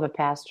the middle of a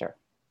pasture.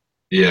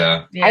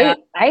 Yeah. I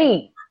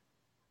eat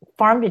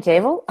farm to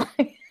table.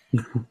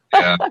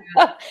 Yeah.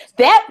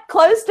 That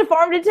close to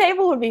farm to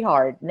table would be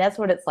hard, and that's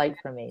what it's like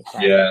for me.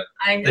 So. Yeah,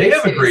 they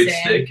have a great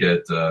steak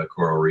at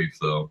Coral Reef,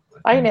 though.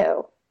 I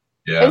know.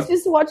 Yeah, it's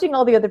just watching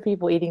all the other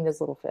people eating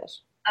those little fish.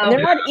 And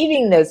they're not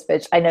eating those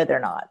fish. I know they're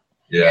not.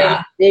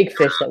 Yeah, big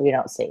fish that we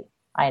don't see.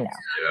 I know.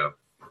 Yeah,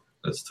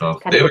 that's tough.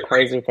 Kind of a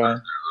crazy thing.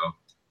 There,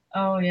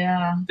 oh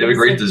yeah, they have a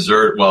great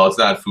dessert. Well, it's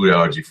not food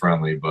allergy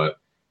friendly, but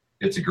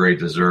it's a great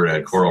dessert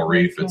at Coral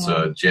Reef. It's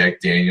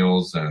Jack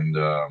Daniels and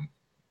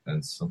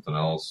something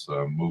else,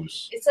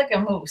 mousse. It's like a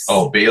mousse.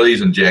 Oh,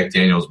 Bailey's and Jack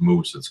Daniels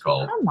mousse, it's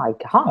called. Oh my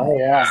god! Oh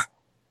yeah,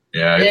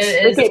 yeah.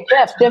 Look at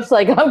Jeff. Jeff's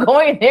like, I'm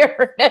going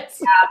there.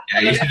 Yeah,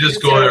 you should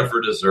just go there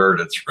for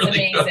dessert. It's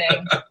really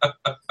amazing.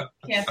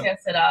 Can't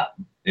pass it up.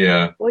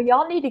 Yeah. Well,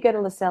 y'all need to go to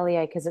Le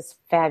Cellier because it's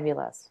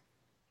fabulous.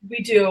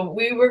 We do.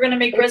 We were going to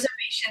make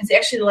reservations.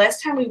 Actually, the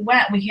last time we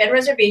went, we had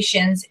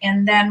reservations,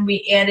 and then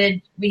we had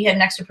an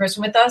extra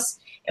person with us,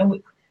 and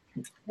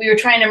we were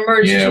trying to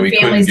merge two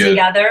families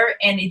together,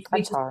 and we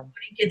just couldn't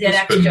get that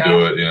extra. Couldn't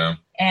do it, yeah.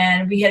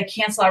 And we had to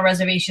cancel our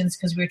reservations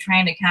because we were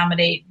trying to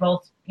accommodate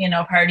both,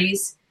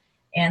 parties,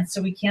 and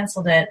so we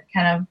canceled it.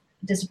 Kind of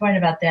disappointed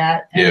about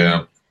that.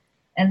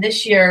 And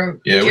this year,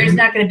 Jerry's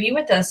not going to be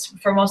with us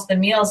for most of the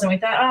meals, and we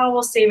thought,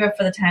 we'll save it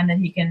for the time that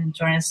he can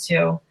join us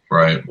too.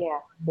 Right.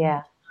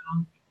 Yeah.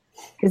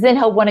 Because then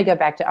he'll want to go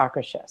back to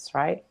Akershus,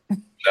 right?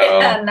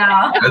 No,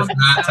 no, that's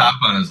not top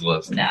on his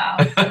list. No,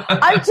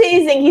 I'm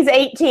teasing. He's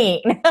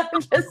 18.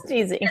 I'm just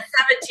teasing. He's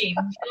 17.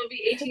 He'll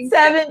be 18.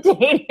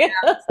 17.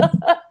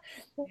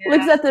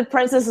 Looks at the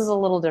princesses a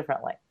little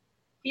differently.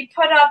 He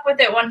put up with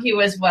it when he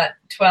was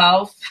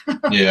 12.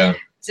 Yeah.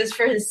 Just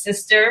for his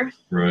sister.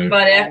 Right.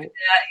 But after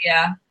that,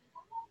 yeah.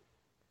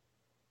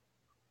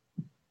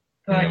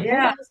 But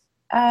yeah.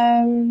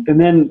 And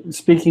then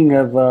speaking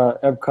of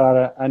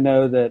Epcot, I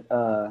know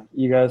that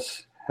you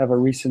guys have a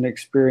recent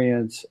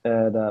experience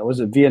at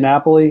was it Via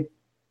Napoli?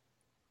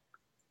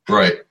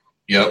 Right.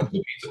 Yep,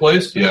 the pizza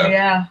place. Yeah.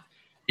 Yeah.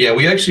 Yeah,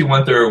 we actually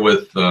went there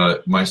with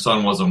my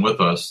son wasn't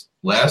with us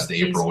last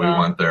Jeez, April. We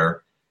wow. went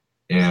there,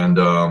 and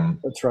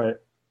That's right.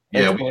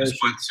 yeah,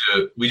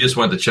 we just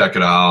went to check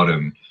it out,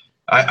 and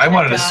I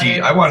wanted to see.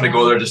 I wanted to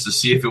go there just to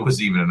see if it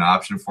was even an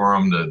option for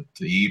them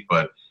to eat,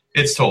 but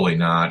it's totally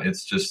not.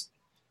 It's just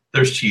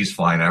there's cheese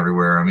flying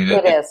everywhere. I mean,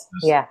 It is.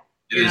 Yeah.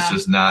 It is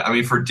just not. I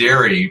mean, for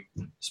dairy,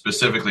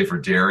 specifically for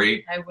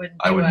dairy,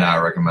 I would not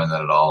recommend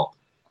that at all.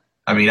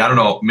 I mean, I don't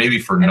know. Maybe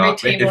for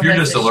nuts, if you're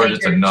just allergic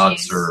to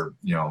nuts or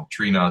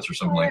tree nuts or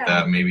something like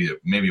that, maybe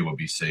it would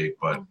be safe.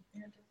 But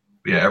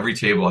yeah, every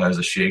table has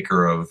a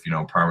shaker of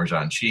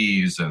Parmesan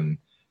cheese, and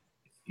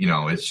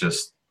it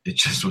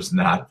just was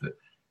not.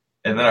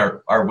 And then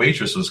our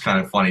waitress was kind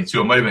of funny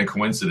too. It might have been a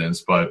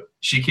coincidence, but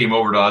she came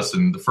over to us,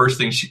 and the first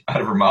thing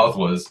out of her mouth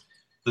was,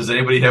 "Does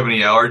anybody have any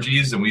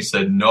allergies?" And we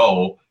said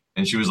no,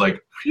 and she was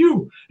like,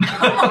 "Phew."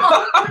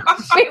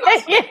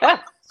 Yeah.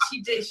 She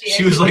did.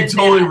 She was like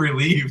totally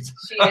relieved.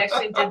 She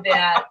actually did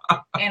that,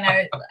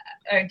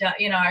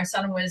 and our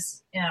son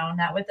was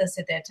not with us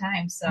at that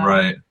time, so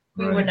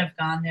we wouldn't have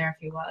gone there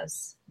if he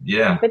was.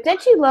 Yeah. But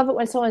don't you love it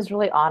when someone's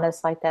really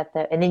honest like that,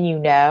 though? And then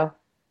even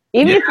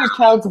if your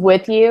child's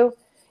with you,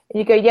 and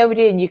you go, "Yeah, we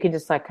do," and you can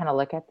just like kind of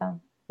look at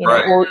them,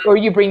 or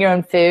you bring your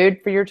own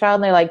food for your child,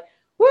 and they're like,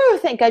 "Woo,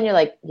 thank God!" And you're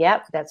like,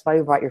 "Yep, that's why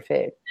we brought your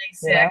food."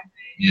 Exactly.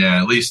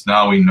 Yeah. At least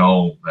now we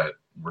know that.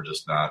 We're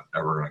just not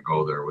ever going to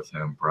go there with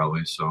him,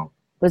 probably. So,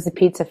 was the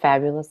pizza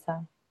fabulous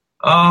though?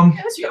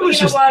 It was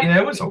just,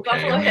 it was okay.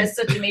 Buffalo has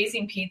such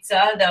amazing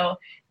pizza, though.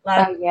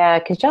 Yeah,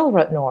 because y'all are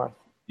up north.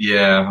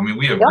 Yeah, I mean,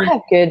 we have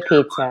good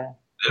pizza.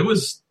 It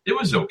was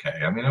okay.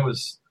 I mean,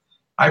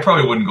 I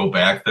probably wouldn't go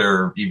back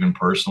there even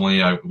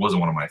personally. It wasn't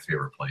one of my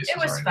favorite places. It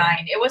was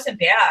fine. It wasn't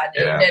bad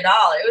at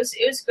all. It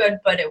was good,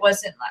 but it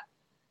wasn't like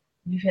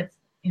we've had,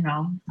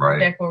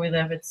 back where we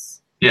live.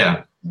 It's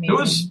It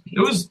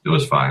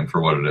was fine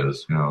for what it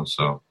is,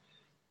 so,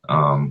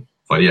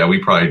 but yeah, we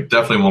probably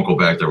definitely won't go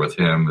back there with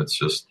him. It's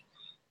just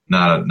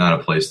not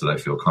a place that I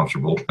feel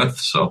comfortable with.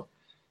 So,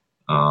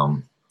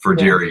 for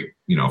dairy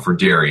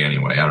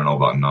anyway, I don't know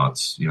about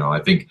nuts. I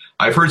think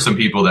I've heard some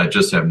people that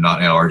just have nut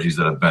allergies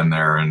that have been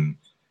there and,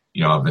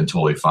 I've been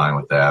totally fine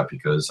with that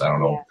because I don't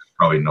know,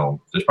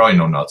 there's probably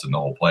no nuts in the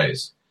whole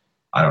place.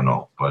 I don't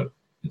know, but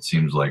it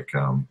seems like,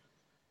 it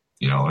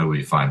would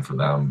be fine for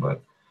them,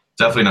 but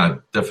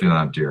definitely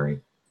not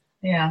dairy.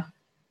 Yeah.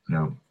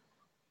 No.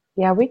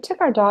 Yeah, we took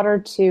our daughter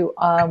to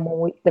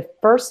the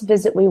first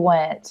visit we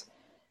went.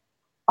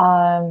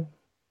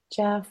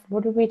 Jeff,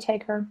 where did we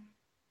take her?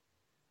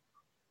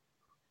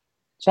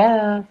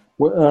 Jeff.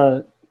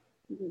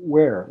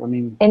 Where? I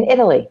mean, in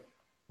Italy.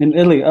 In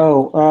Italy.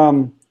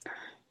 Oh,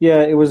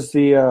 yeah. It was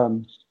the.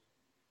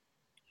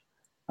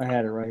 I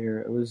had it right here.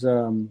 It was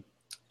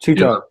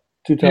Tutto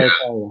Italia.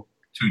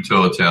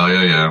 Tutto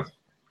Italia. Yeah.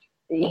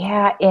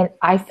 Yeah, and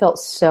I felt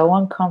so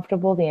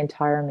uncomfortable the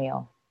entire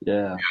meal.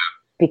 Yeah.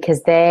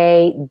 Because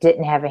they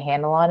didn't have a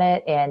handle on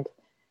it. And,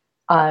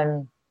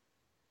 I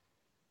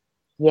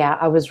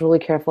was really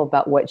careful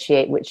about what she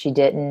ate, what she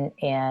didn't.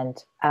 And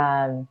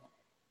I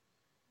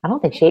don't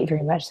think she ate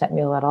very much that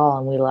meal at all.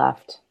 And we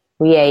left.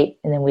 We ate,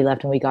 and then we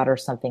left, and we got her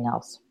something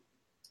else,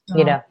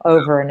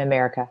 over in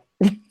America.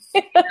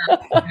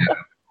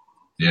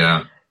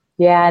 Yeah.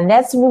 Yeah, and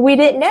that's what we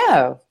didn't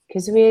know.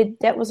 Because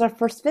that was our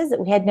first visit.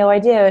 We had no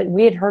idea.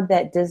 We had heard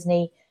that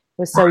Disney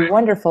was so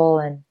wonderful,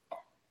 and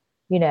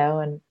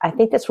and I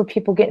think that's where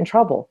people get in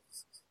trouble.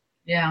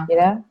 Yeah.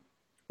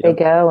 They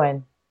go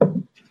and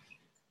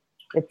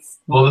it's.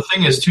 Well, the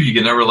thing is too, you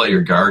can never let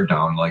your guard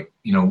down. Like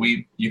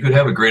you could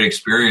have a great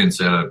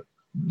experience at a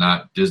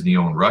not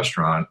Disney-owned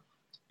restaurant,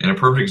 and a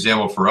perfect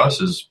example for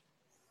us is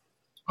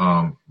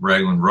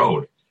Raglan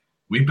Road.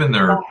 We've been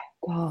there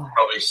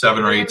probably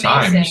 7 or 8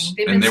 times,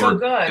 and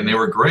they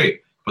were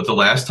great. But the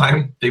last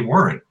time they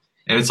weren't.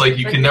 And it's like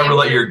you can never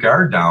let your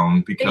guard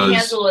down because they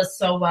handled us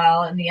so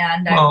well in the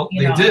end. Well,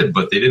 they did,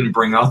 but they didn't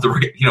bring out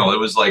it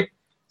was like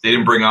they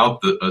didn't bring out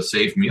a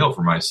safe meal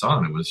for my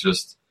son. It was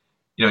just,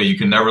 you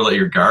can never let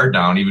your guard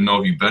down, even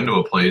though if you've been to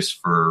a place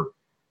for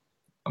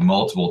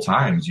multiple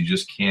times, you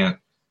just can't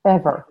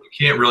ever. You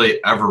can't really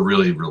ever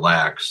really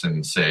relax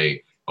and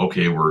say,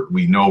 okay,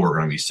 we know we're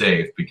going to be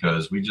safe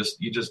because you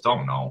just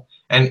don't know.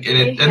 And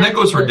that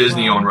goes for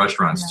Disney-owned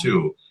restaurants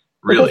too.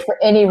 Really, for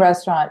any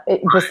restaurant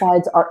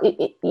besides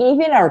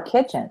even our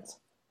kitchens,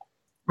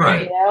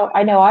 right?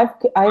 I know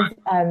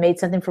I've made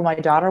something for my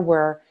daughter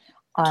where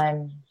I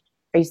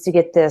used to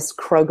get this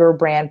Kroger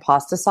brand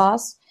pasta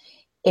sauce,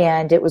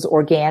 and it was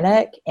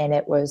organic and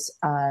it was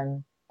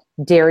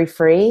dairy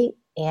free.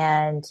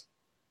 And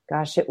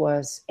gosh, it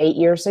was 8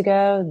 years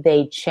ago.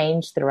 They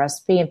changed the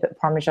recipe and put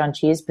Parmesan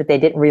cheese, but they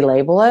didn't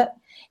relabel it,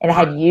 and I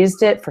had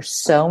used it for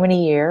so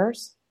many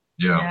years.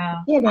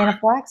 Yeah. He had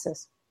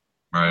anaphylaxis.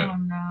 Right. Oh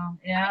no!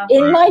 Yeah.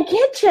 In my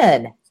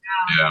kitchen.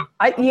 Yeah.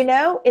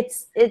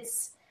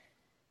 It's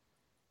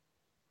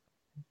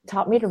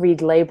taught me to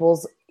read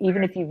labels,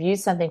 even if you've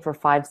used something for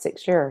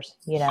 5-6 years.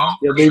 Yeah,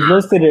 they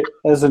listed it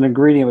as an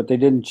ingredient, but they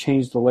didn't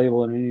change the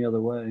label in any other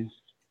way.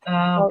 Oh,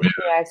 Well,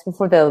 yeah, it's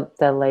before the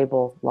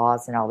label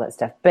laws and all that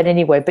stuff. But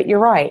anyway, but you're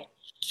right.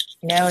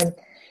 And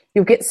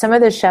you'll get some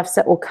of the chefs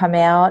that will come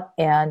out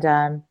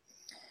and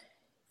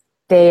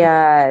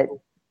they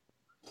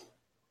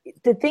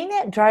the thing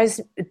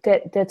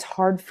that's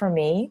hard for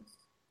me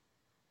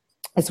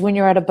is when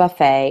you're at a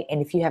buffet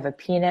and if you have a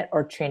peanut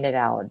or tree nut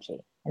allergy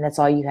and that's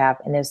all you have,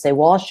 and they'll say,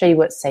 well, I'll show you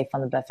what's safe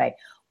on the buffet.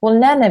 Well,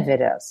 none of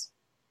it is.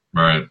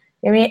 Right.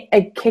 I mean,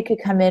 a kid could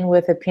come in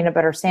with a peanut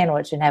butter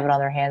sandwich and have it on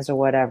their hands or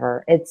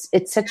whatever. It's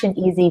such an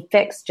easy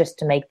fix just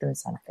to make them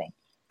something.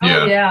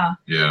 Oh, yeah.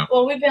 Yeah.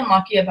 Well, we've been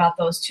lucky about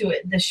those too.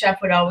 The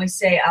chef would always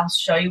say, I'll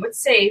show you what's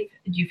safe.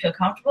 Do you feel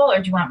comfortable or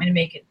do you want me to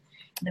make it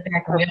in the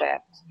back of the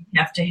Perfect.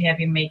 You have to have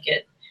you make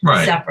it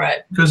Right.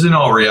 separate. Because in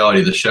all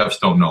reality, the chefs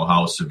don't know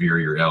how severe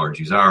your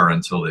allergies are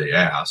until they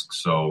ask.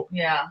 So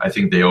Yeah. I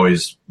think they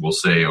always will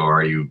say, oh,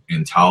 are you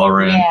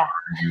intolerant? Yeah.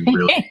 Are you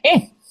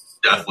really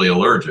deathly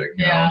allergic?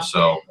 You Yeah. know?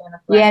 So,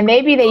 Yeah,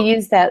 maybe they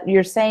use that.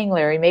 You're saying,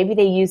 Larry, maybe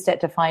they use that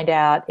to find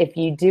out if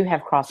you do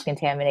have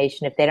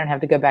cross-contamination, if they don't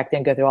have to go back there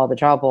and go through all the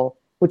trouble,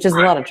 which is a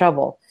lot of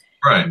trouble.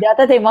 right. Not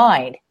that they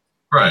mind,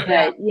 Right.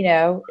 but,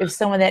 if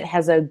someone that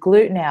has a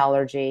gluten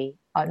allergy,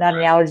 not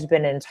an allergy, but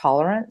an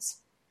intolerance,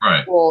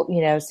 Right. will,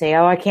 say,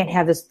 oh, I can't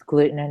have this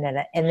gluten in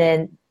it. And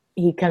then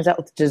he comes out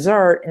with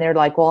dessert and they're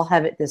like, well, I'll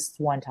have it this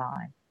one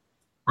time.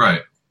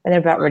 Right. And they're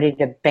about ready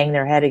to bang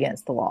their head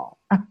against the wall.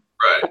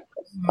 Right.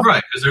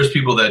 Right. Because there's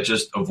people that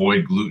just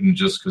avoid gluten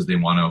just because they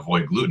want to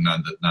avoid gluten,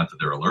 not that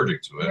they're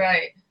allergic to it.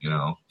 Right.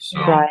 So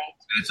Right.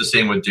 and it's the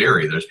same with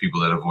dairy. There's people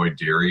that avoid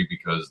dairy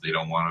because they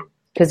don't want to.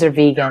 Because they're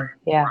vegan.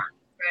 Yeah.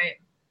 Right.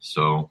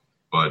 So,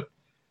 but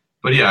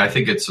yeah, I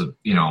think it's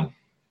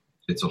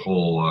it's a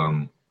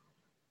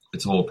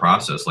whole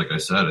process. Like I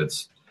said,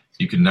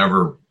 you can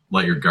never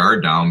let your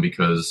guard down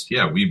because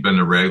we've been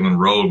to Raglan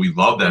Road. We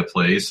love that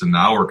place. And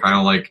now we're kind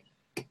of like,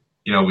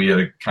 we had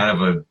a kind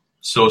of a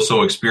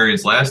so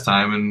experience last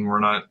time and we're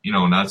not,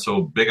 not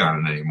so big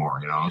on it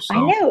anymore, so. I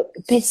know,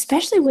 but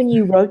especially when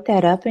you wrote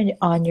that up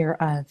on your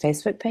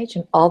Facebook page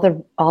and all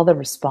the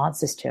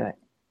responses to it.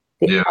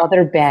 The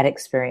other bad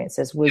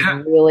experiences was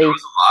really there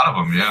was a lot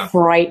of them,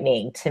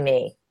 frightening to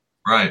me.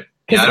 Right.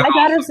 Because my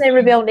daughter's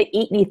never been able to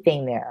eat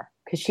anything there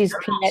because she's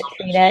peanut,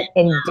 tree nut,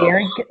 and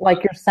dairy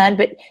like your son,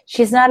 but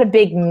she's not a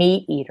big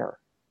meat eater.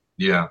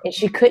 Yeah. And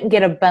she couldn't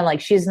get a bun,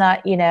 like she's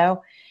not,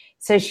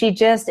 So she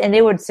and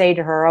they would say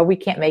to her, oh, we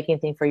can't make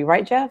anything for you.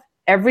 Right, Jeff?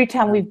 Every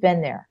time we've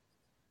been there,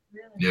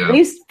 Yeah. at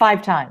least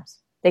 5 times,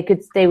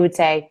 they would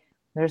say,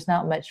 there's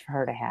not much for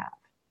her to have.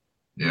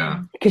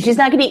 Yeah. Because she's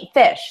not going to eat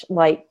fish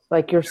like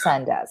your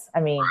son does. I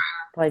mean,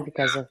 probably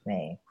because of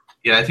me.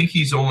 Yeah, I think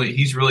he's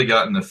really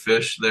gotten the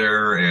fish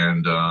there,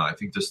 and I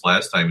think this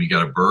last time he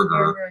got a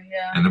burger,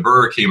 and the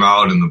burger came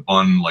out, and the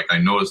bun, like I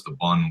noticed the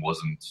bun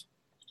wasn't.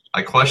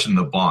 I questioned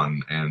the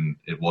bun, and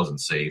it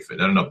wasn't safe.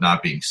 It ended up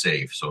not being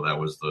safe, so that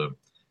was the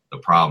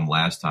problem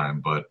last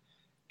time. But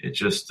it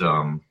just,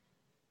 all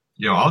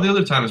the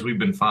other times we've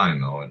been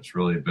fine though. It's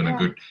really been a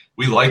good.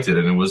 We liked it,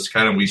 and it was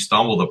kind of we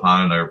stumbled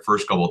upon it our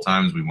first couple of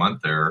times we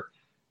went there,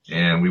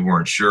 and we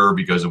weren't sure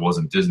because it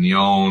wasn't Disney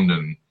owned,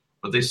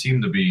 but they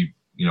seemed to be.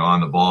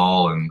 On the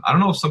ball. And I don't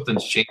know if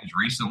something's changed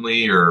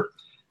recently or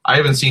I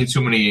haven't seen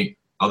too many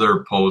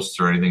other posts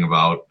or anything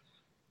about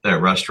that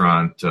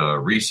restaurant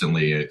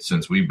recently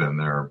since we've been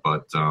there.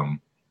 But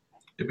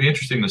it'd be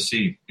interesting to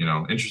see,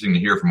 interesting to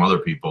hear from other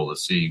people to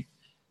see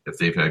if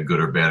they've had good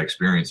or bad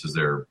experiences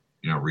there,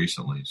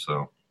 recently.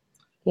 So.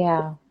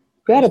 Yeah. You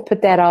got to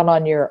put that out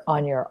on your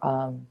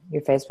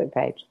Facebook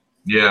page.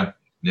 Yeah.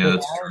 Yeah,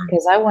 that's true.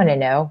 Because I want to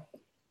know.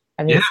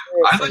 I mean,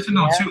 I'd like to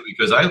know too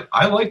because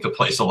I like the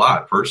place a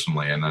lot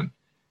personally, and then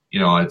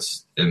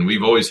and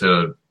we've always had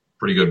a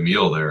pretty good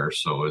meal there,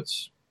 so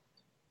it's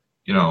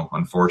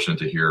unfortunate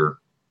to hear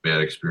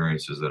bad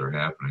experiences that are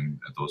happening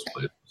at those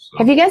places. So.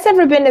 Have you guys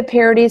ever been to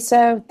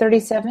Paradiso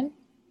 37?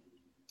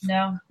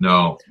 No.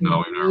 No, we've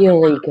never.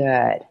 Really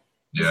good.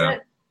 Yeah.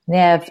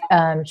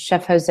 Yeah,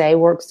 Chef Jose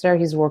works there.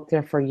 He's worked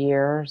there for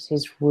years.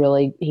 He's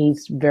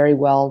very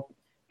well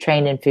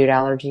trained in food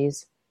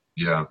allergies.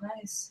 Yeah.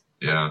 Nice.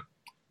 Yeah.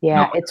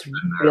 Yeah,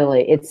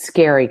 it's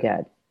scary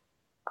good.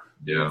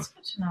 Yeah. That's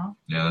good to know.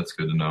 Yeah, that's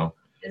good to know.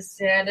 Is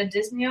that a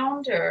Disney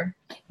owned or?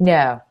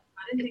 No. I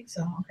didn't think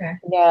so. Okay.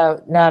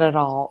 No, not at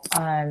all.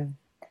 And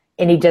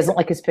he doesn't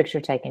like his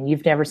picture taken.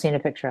 You've never seen a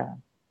picture of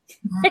him.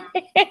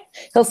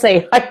 He'll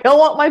say, I don't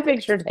want my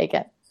picture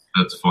taken.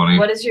 That's funny.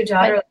 What is your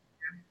daughter?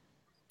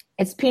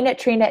 It's peanut,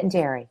 tree nut, and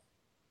dairy.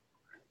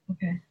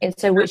 Okay. And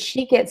so what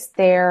she gets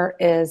there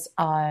is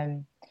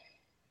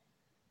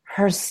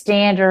her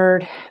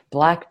standard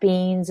black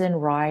beans and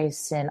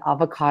rice and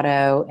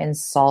avocado and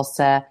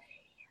salsa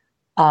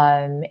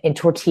and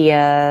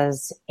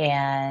tortillas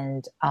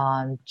and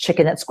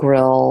chicken that's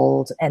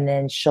grilled. And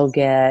then she'll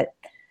get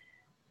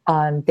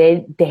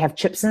they have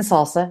chips and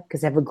salsa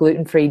because they have a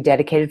gluten-free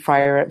dedicated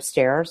fryer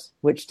upstairs,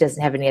 which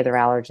doesn't have any other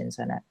allergens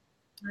in it.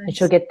 Nice. And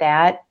she'll get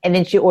that. And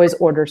then she always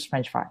orders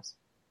French fries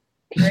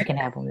because she can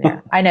have them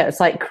there. I know,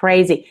 it's like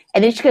crazy.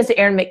 And then she goes to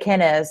Erin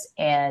McKenna's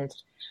and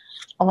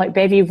I'm like,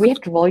 baby, we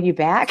have to roll you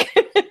back.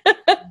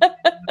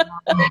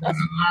 It's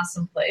an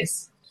awesome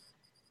place.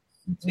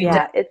 We Yeah,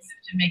 definitely it's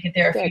have to make it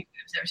there a few times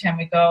every time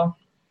we go.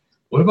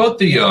 What about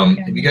the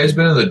have you guys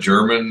been to the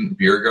German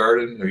beer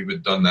garden? Have you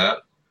done that?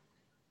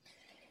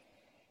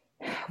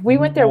 we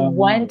went there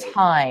one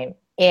time,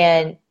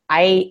 and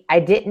I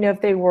didn't know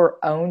if they were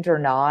owned or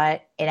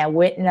not, and I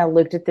went and I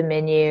looked at the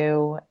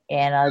menu,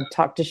 and I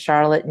talked to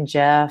Charlotte and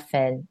Jeff,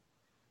 and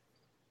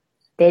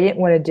they didn't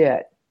want to do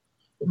it.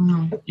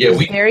 Yeah,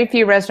 There's very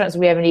few restaurants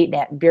we haven't eaten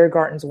at. Beer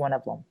Garden's one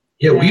of them.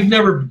 Yeah, we've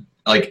never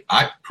like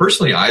I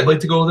personally I'd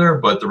like to go there,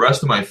 but the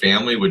rest of my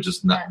family would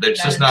just not.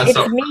 It's just not It's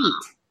something. meat.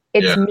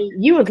 It's meat.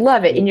 You would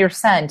love it, and your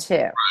son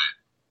too,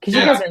 because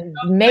you guys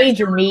are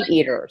major meat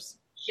eaters.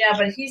 Yeah,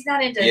 but he's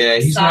not into. Yeah,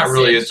 he's sausage. not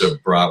really into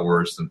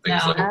bratwurst and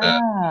things like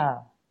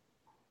that.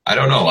 I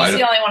don't know. He's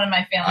the only one in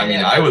my family. I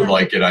mean, I would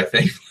like it. I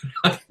think.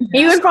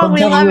 He would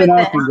probably love it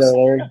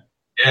then.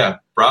 Yeah,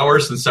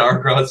 bratwurst and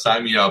sauerkraut.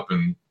 Sign me up,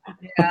 and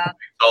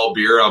all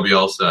beer. I'll be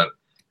all set.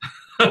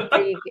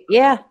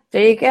 Yeah,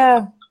 there you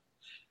go.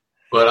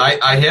 But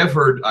I have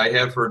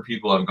heard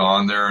people have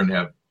gone there and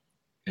have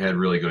had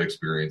really good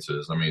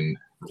experiences. I mean,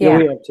 we have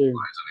too.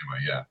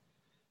 Anyway, yeah.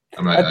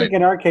 I think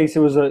in our case it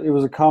was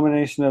a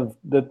combination of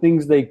the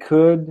things they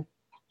could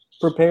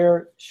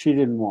prepare she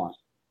didn't want.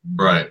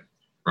 Right.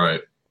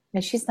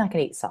 And she's not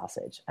going to eat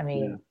sausage. I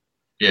mean,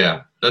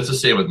 yeah, that's the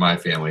same with my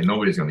family.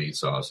 Nobody's going to eat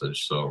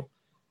sausage, so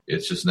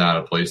it's just not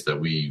a place that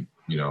we,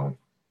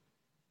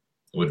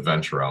 would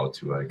venture out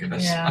to. I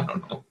guess. Yeah. I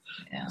don't know.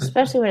 Yeah.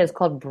 Especially when it's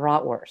called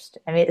bratwurst.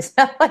 I mean, it's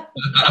not like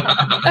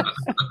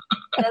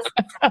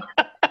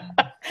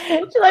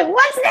she's like,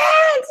 what's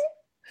that?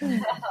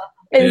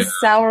 And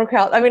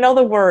sauerkraut. I mean, all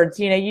the words.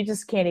 You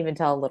just can't even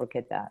tell a little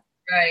kid that.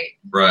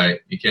 Right.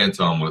 You can't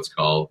tell them what it's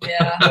called.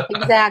 Yeah.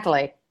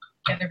 Exactly.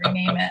 Got to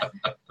rename it.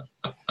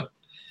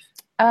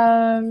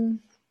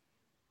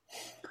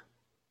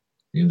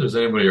 If there's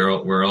anybody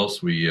where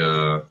else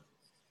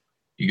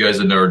you guys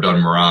have never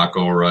done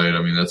Morocco, right?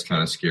 I mean, that's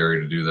kind of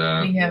scary to do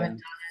that. We haven't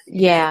done it.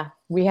 Yeah,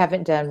 we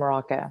haven't done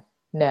Morocco.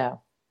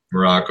 No.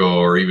 Morocco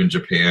or even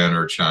Japan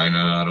or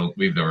China.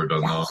 We've never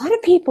done those. A lot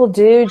of people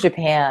do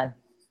Japan.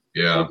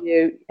 Yeah. They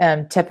do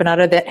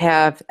teppanyaki that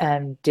have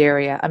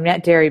dairy. I mean,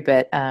 not dairy,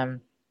 but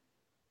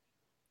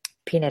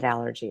peanut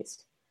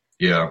allergies.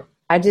 Yeah.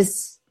 I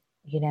just,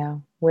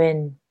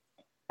 when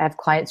I have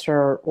clients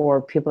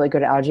or people that go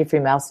to Allergy Free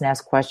Mouse and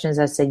ask questions,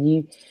 I say,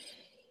 you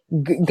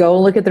go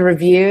look at the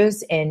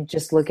reviews and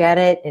just look at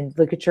it and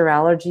look at your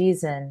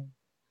allergies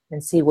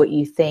and see what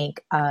you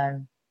think.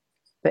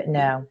 But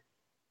no.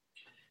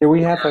 Yeah,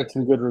 we have had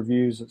some good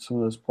reviews at some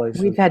of those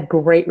places. We've had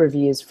great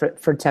reviews for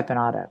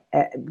Teppanyaki,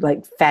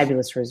 like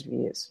fabulous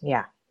reviews.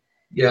 Yeah.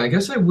 Yeah, I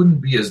guess I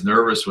wouldn't be as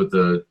nervous with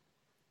the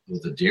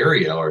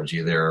dairy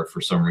allergy there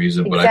for some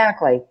reason, but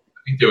exactly. I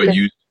think they would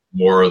use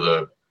more of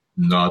the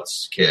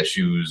nuts,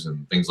 cashews,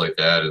 and things like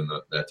that in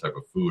that type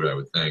of food, I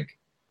would think.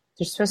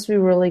 They're supposed to be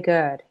really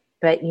good.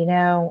 But,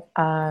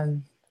 I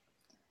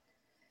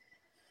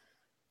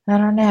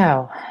don't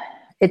know.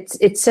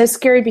 It's so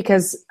scary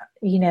because,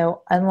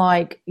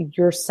 unlike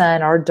your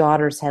son, our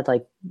daughters had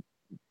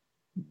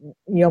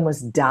you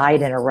almost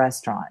died in a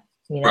restaurant,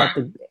 right.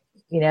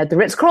 at the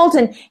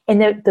Ritz-Carlton.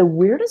 And the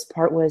weirdest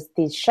part was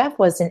the chef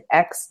was an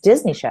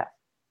ex-Disney chef.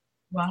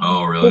 Wow.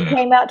 Oh, really? Who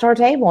came out to our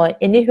table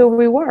and knew who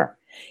we were.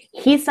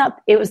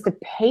 It was the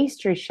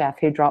pastry chef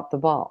who dropped the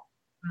ball.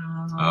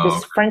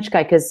 This French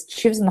guy, because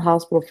she was in the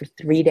hospital for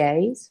 3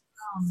 days.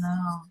 Oh,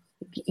 no.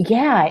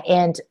 Yeah,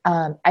 and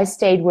I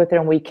stayed with her,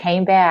 and we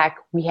came back.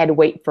 We had to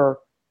wait for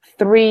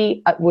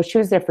 3 she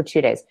was there for 2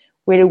 days.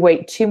 We had to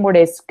wait 2 more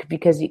days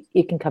because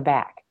it can come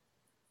back.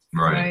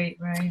 Right.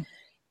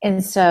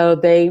 And so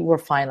they were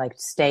fine,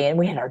 staying.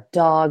 We had our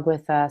dog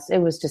with us. It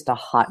was just a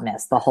hot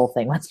mess. The whole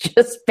thing was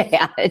just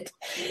bad.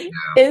 Yeah.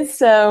 And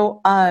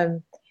so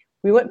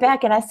we went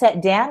back and I sat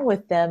down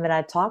with them and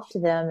I talked to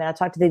them and I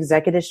talked to the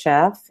executive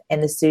chef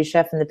and the sous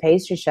chef and the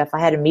pastry chef. I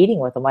had a meeting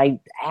with them. I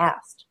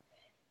asked.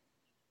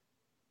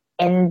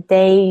 And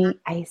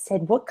I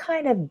said, what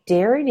kind of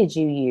dairy did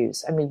you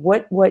use? I mean,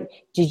 what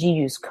did you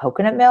use?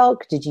 Coconut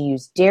milk? Did you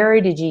use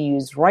dairy? Did you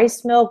use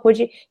rice milk?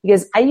 He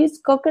goes, I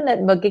used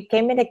coconut milk. It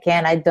came in a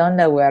can. I don't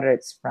know where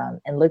it's from.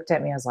 And looked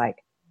at me. I was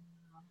like,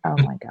 oh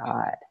my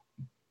God.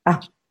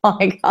 Oh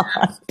my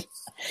God.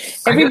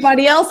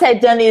 Everybody else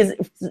had done these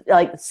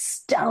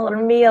stellar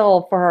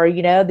meal for her,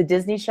 the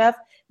Disney chef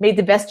made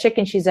the best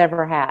chicken she's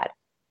ever had.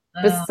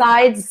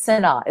 Besides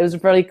Sena. It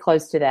was really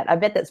close to that. I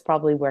bet that's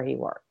probably where he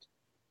worked.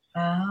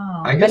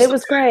 Oh. But it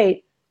was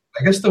great.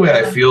 I guess the way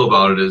I feel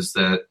about it is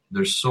that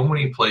there's so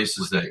many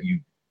places that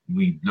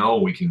we know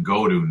we can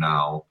go to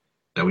now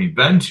that we've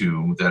been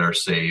to that are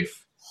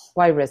safe.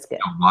 Why risk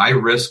it? Why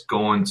risk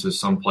going to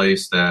some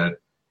place that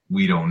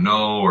we don't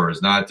know or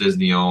is not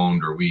Disney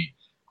owned or we've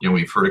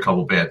heard a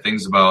couple bad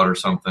things about or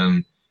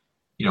something.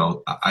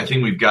 I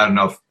think we've got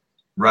enough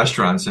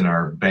restaurants in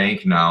our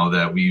bank now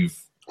that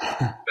we've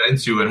been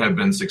to and have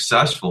been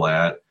successful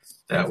at,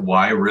 that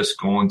why risk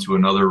going to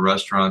another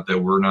restaurant that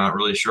we're not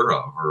really sure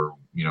of, or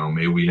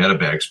maybe we had a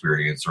bad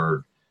experience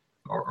or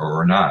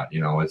not.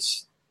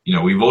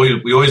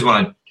 we always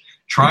want to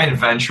try and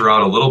venture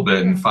out a little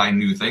bit and find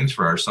new things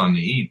for our son to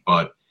eat,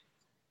 but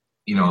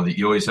you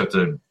always have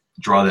to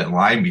draw that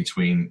line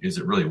between, is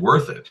it really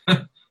worth it? Is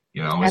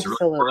it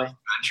really worth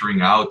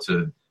venturing out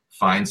to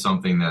find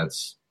something that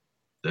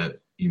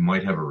you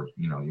might have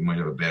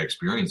a bad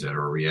experience at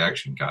or a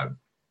reaction, God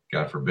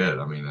forbid.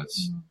 I mean,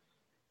 that's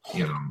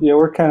Yeah,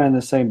 we're kind of in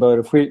the same boat.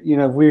 If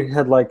we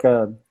had like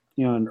an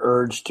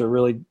urge to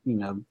really,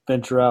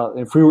 venture out,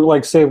 if we were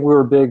like, say, if we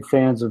were big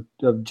fans of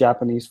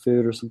Japanese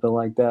food or something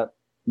like that,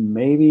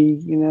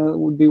 maybe, it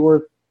would be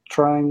worth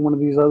trying one of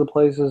these other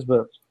places,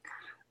 but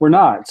we're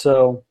not.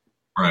 So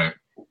right.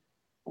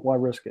 Why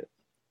risk it?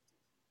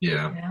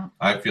 Yeah.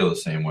 I feel the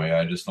same way.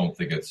 I just don't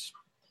think it's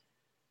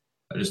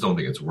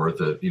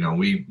worth it.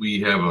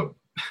 We have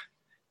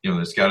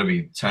there's got to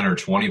be 10 or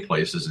 20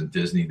 places in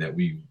Disney that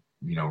we,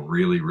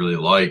 really, really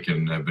like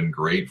and have been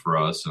great for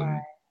us. And,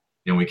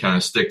 we kind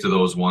of stick to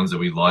those ones that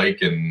we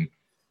like and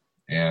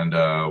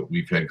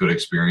we've had good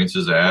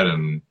experiences at,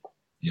 and,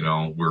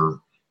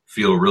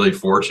 feel really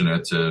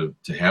fortunate to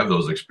have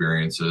those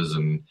experiences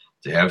and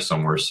to have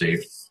somewhere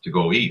safe to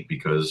go eat,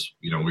 because,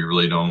 we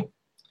really don't,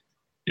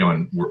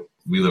 and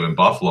we live in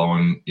Buffalo,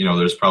 and,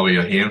 there's probably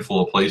a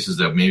handful of places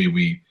that maybe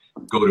we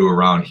go to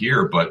around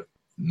here, but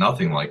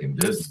nothing like in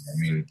Disney. I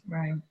mean,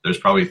 right. There's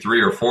probably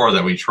 3 or 4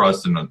 that we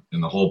trust in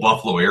the whole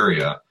Buffalo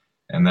area,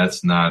 and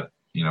that's not,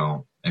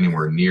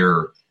 anywhere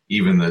near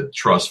even the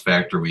trust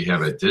factor we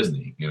have at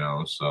Disney,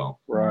 so.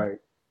 Right.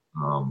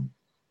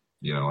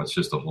 It's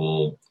just a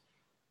whole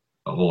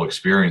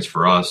experience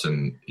for us,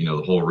 and,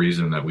 the whole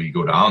reason that we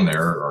go down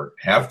there, or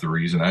half the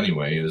reason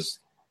anyway, is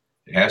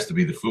it has to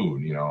be the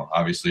food.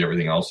 Obviously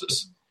everything else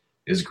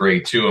is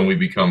great too, and we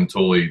become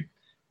totally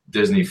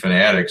Disney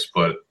fanatics,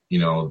 but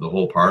the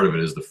whole part of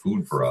it is the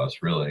food for us,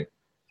 really.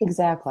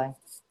 Exactly.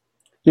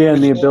 Yeah,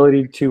 and the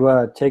ability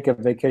to take a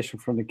vacation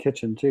from the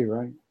kitchen too,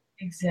 right?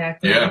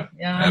 Exactly. Yeah,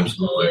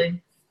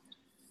 absolutely.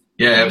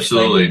 Yeah,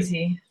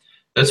 absolutely.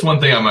 That's one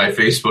thing on my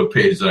Facebook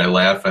page that I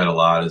laugh at a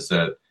lot, is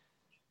that,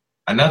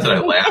 not that I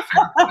laugh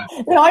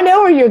at. No, I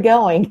know where you're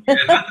going.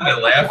 Not that I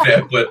laugh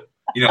at, but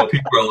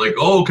people are like,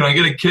 "Oh, can I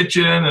get a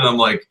kitchen?" And I'm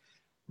like,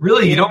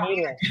 "Really? You don't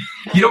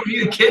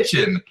need a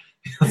kitchen."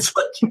 It's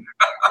like,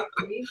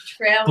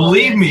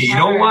 believe me, you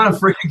don't want a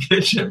freaking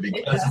kitchen,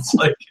 because it's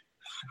like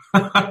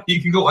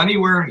you can go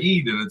anywhere and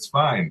eat, and it's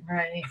fine.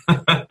 Right.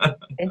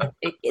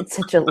 It's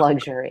such a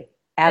luxury.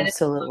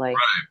 Absolutely. Right.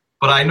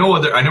 But I know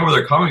where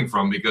they're coming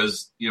from,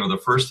 because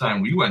the first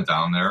time we went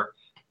down there,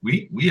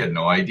 we had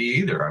no idea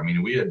either. I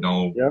mean, we had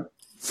no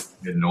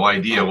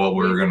idea what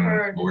we were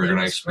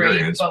gonna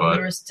experience, but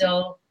we were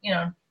still,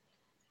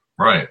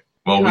 right.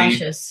 Well,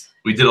 cautious.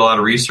 We did a lot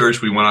of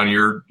research. We went on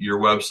your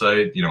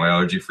website.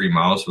 Allergy Free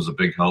Mouse was a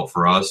big help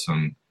for us,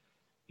 and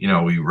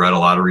we read a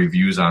lot of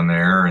reviews on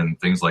there and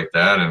things like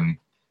that. And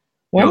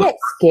wasn't it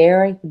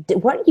scary?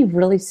 Weren't you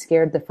really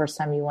scared the first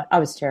time you went? I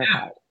was terrified.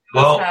 Yeah.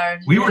 Well,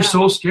 we were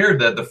so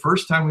scared that the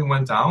first time we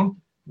went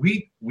down,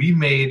 we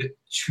made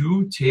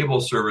 2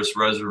 table service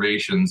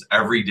reservations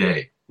every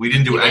day. We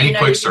didn't do any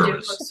quick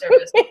service.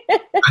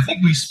 I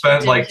think we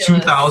spent like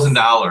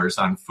 $2,000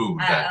 on food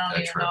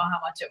that trip. Know how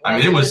much it was. I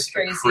mean, it was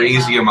a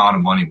crazy amount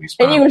of money we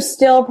spent. And you were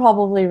still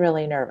probably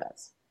really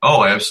nervous.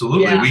 Oh,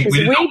 absolutely. Yeah.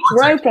 We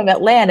drove from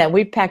Atlanta, and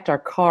we packed our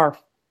car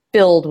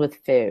filled with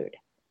food.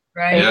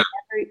 Right. Yeah.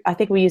 I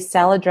think we used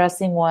salad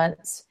dressing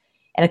once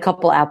and a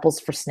couple apples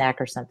for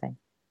snack or something.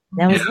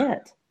 That was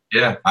it.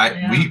 Yeah,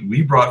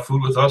 we brought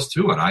food with us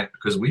too,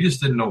 because we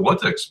just didn't know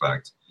what to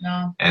expect.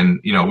 No.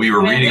 And we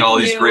were reading all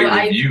these great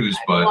reviews,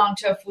 I but belong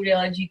to a food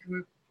allergy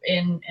group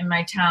in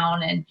my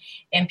town,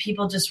 and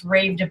people just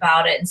raved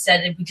about it and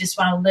said that we just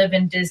want to live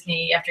in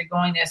Disney after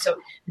going there. So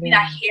I mean,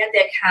 I had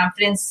that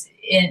confidence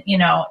in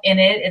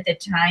it at the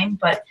time,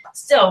 but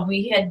still,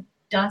 we had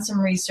done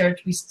some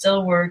research. We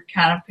still were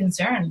kind of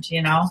concerned.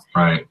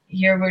 Right.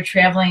 Here we're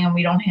traveling and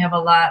we don't have a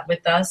lot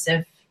with us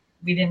if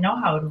we didn't know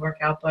how it would work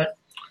out, but.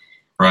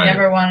 Right. I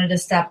never wanted to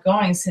stop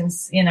going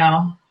since,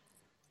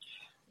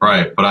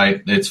 Right.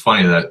 But it's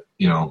funny that,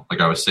 like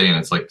I was saying,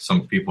 it's like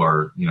some people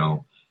are,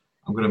 I'm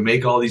going to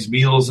make all these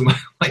meals. And I'm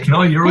like,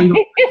 no, you really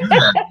don't do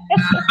that.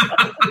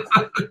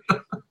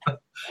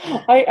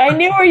 I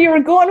knew where you were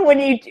going when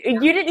you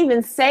didn't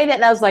even say that.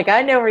 And I was like,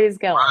 I know where he's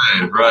going.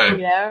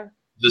 Right.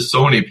 Just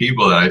so many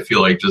people that I feel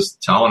like just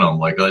telling them,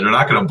 like, they're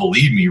not going to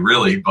believe me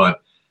really,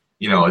 but,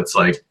 it's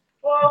like,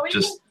 well, we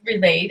just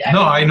relate.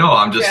 I know.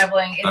 I'm just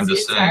traveling.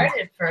 It's saying. Hard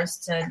at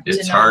first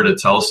it's hard to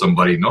tell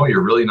somebody, no,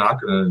 you're really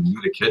not going to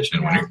need a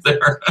kitchen when you're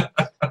there.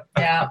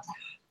 Yeah.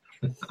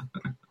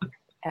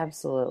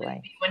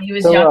 Absolutely. When he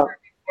was younger,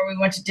 before we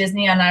went to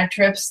Disney on our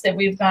trips that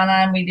we've gone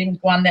on, we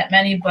didn't go on that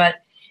many, but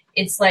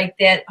it's like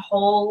that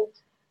whole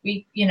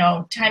week,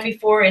 time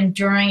before and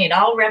during, it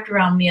all wrapped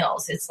around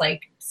meals. It's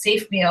like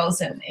safe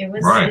meals, and it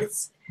was. Right.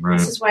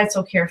 This is why it's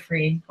so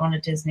carefree going to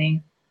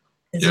Disney.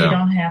 Because you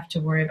don't have to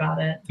worry about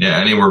it. Yeah,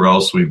 anywhere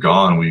else we've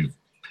gone, we've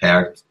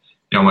packed.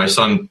 My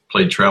son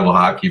played travel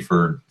hockey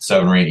for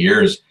 7 or 8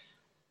 years.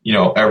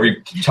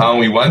 every town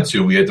we went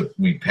to,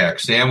 we pack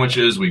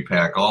sandwiches, we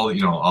pack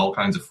all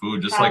kinds of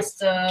food, just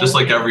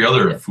like every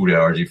other food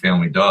allergy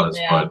family does.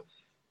 Yeah. But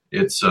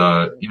it's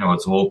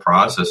it's a whole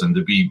process, and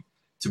to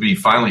be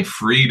finally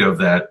freed of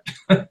that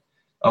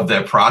of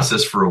that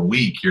process for a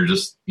week, you're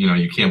just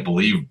you can't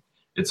believe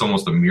it's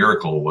almost a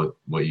miracle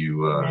what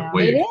you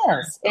it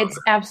is. It's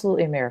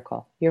absolutely a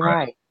miracle. You're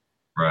right.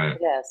 Right.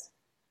 It is.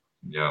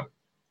 Yeah.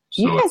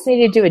 So you guys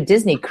need to do a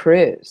Disney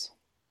cruise.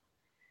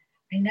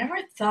 I never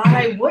thought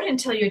I would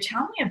until you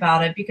tell me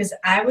about it, because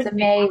I would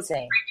be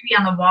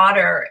on the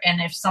water, and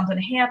if something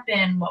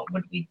happened, what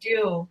would we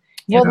do?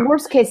 Well, the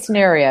worst case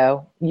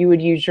scenario, you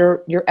would use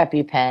your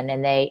EpiPen,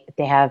 and they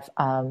have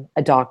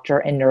a doctor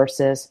and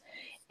nurses,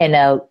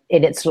 and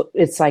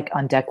it's like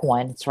on deck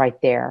one, it's right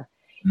there,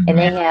 and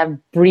they have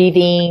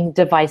breathing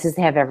devices,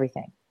 they have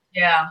everything.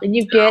 Yeah, and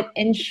you get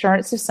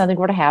insurance if something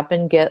were to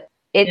happen.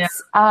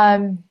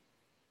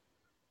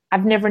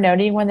 I've never known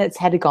anyone that's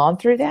had gone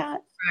through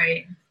that.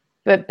 Right.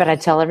 But I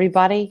tell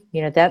everybody,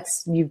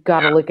 you've got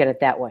to look at it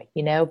that way,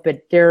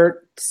 but they're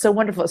so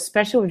wonderful,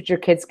 especially if your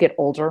kids get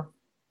older.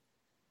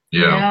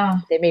 Yeah.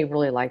 They may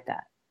really like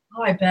that.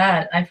 Oh, I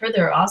bet. I've heard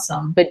they're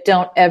awesome. But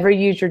don't ever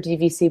use your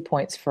DVC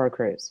points for a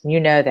cruise. You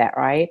know that,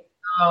 right?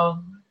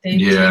 Oh,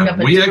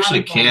 we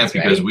actually can't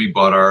because we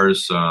bought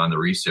ours on the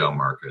resale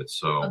market.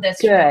 So that's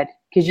good,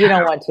 because you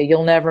don't want to.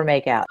 You'll never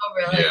make out. Oh,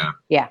 really?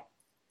 Yeah.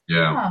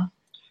 Huh.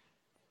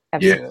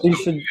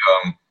 Absolutely.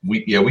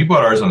 Yeah, we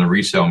bought ours on the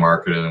resale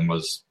market, and it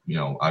was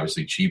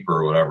obviously cheaper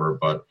or whatever.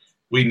 But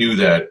we knew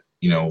that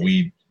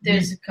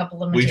there's a couple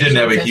limitations. We didn't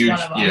have a huge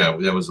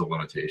that was a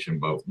limitation,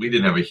 but we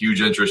didn't have a huge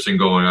interest in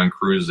going on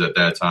cruises at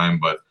that time.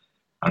 But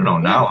I don't know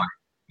now.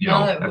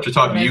 After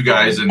talking to you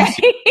guys and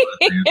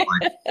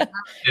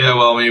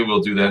well, maybe we'll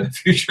do that in the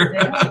future.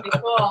 Yeah, that'd be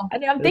cool.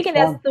 I'm thinking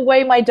that's the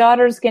way my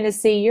daughter's going to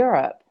see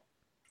Europe.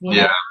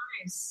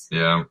 Nice.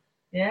 Yeah.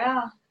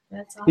 Yeah.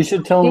 That's awesome. You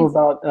should tell them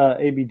about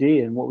ABD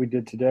and what we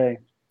did today.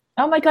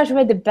 Oh my gosh, we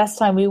had the best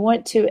time. We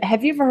went to,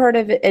 have you ever heard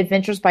of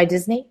Adventures by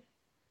Disney?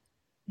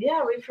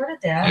 Yeah, we've heard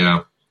of that. Yeah.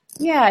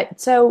 Yeah.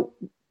 So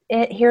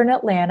here in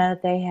Atlanta,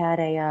 they had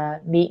a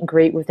meet and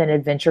greet with an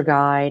adventure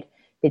guide.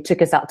 They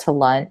took us out to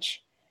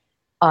lunch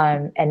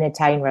at an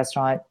Italian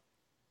restaurant.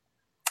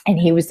 And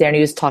he was there and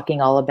he was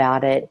talking all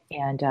about it.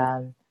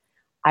 And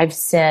I've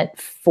sent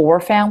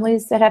 4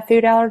 families that have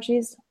food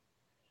allergies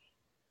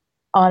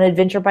on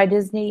Adventure by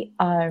Disney.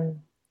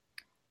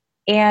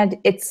 And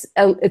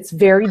it's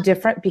very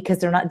different because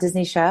they're not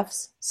Disney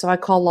chefs. So I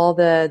call all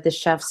the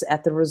chefs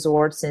at the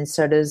resorts, and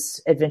so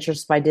does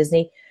Adventures by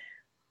Disney.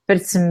 But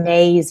it's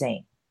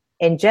amazing.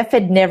 And Jeff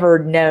had never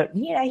known,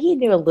 he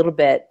knew a little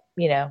bit,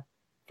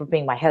 for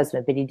being my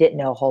husband, but he didn't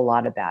know a whole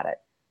lot about it.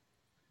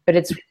 But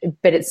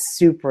it's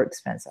super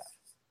expensive.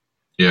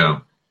 Yeah.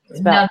 It's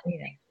about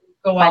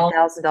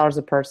 $5,000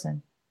 a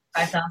person.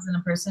 $5,000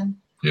 a person?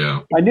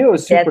 Yeah. I knew it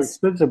was super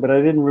expensive, but I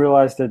didn't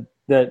realize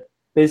that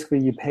basically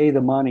you pay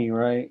the money,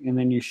 right? And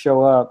then you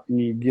show up and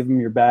you give them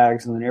your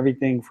bags, and then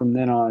everything from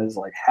then on is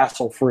like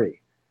hassle free,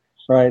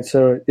 right?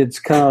 So it's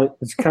kind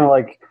of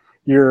like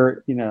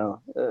you're,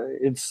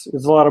 it's a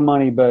lot of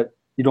money, but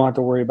you don't have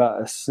to worry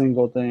about a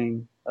single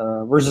thing.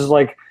 Versus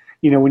like,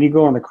 when you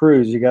go on the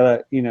cruise, you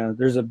gotta,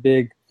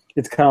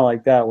 it's kind of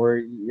like that where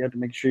you have to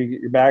make sure you get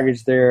your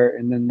baggage there,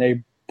 and then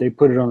they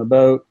put it on the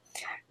boat.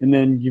 And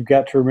then you've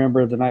got to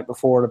remember the night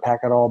before to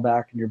pack it all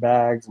back in your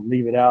bags and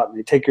leave it out. And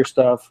they take your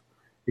stuff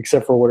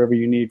except for whatever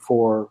you need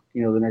for,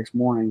 the next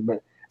morning.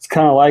 But it's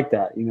kind of like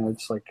that,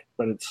 it's like,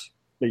 but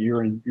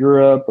you're in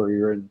Europe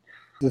or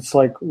it's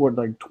like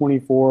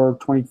 24,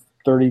 20,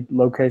 30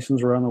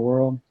 locations around the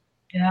world.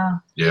 Yeah.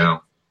 Yeah.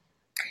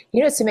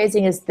 What's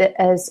amazing is that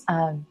as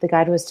the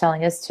guide was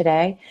telling us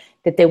today,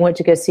 that they went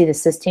to go see the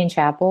Sistine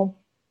Chapel,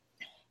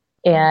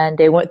 and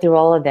they went through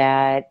all of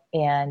that.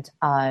 And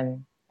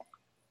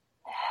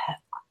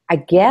I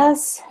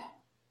guess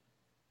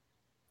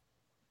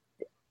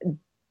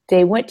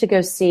they went to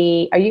go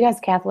see, are you guys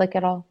Catholic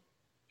at all?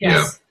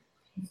 Yes.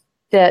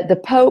 The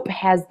Pope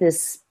has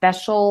this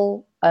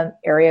special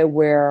area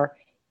where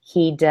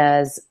he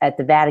does, at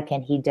the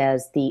Vatican, he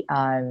does the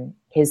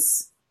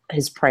his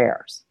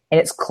prayers,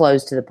 and it's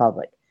closed to the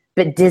public.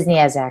 But Disney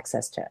has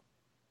access to it.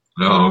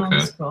 Oh, okay.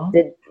 That's cool.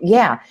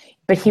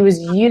 But he was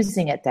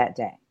using it that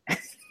day.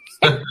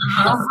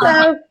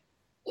 So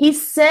he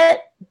sent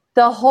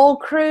the whole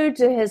crew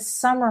to his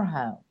summer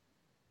home.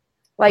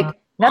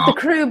 Not the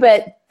crew,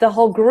 but the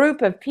whole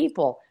group of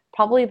people.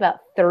 Probably about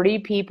 30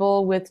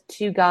 people with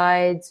 2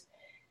 guides,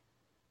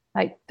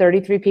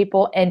 33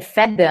 people, and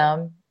fed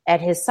them at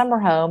his summer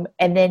home.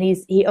 And then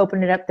he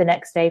opened it up the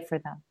next day for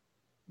them.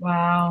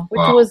 Wow. Which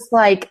was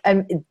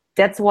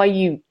that's why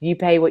you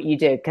pay what you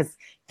do, because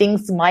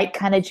things might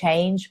kind of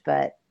change,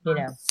 but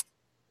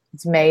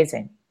it's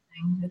amazing.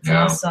 It's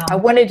awesome. I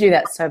want to do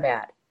that so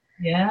bad.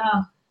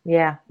 Yeah.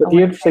 Yeah. But the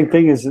interesting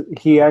thing is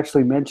he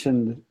actually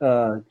mentioned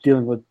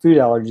dealing with food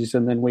allergies,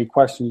 and then we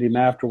questioned him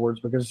afterwards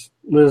because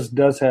Liz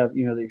does have,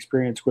 the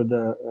experience with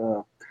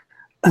the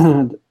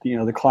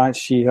clients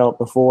she helped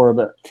before.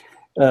 But,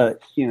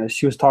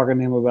 she was talking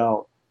to him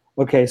about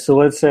Okay, so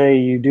let's say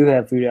you do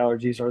have food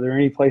allergies. Are there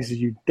any places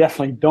you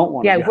definitely don't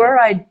want to go?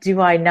 Where do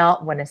I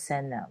not want to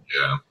send them?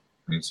 Yeah,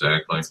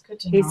 exactly. That's good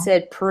to He know.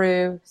 said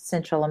Peru,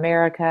 Central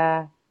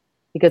America.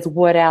 He goes,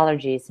 what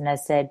allergies? And I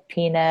said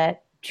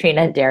peanut, tree,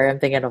 dairy. I'm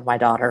thinking of my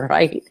daughter,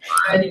 right?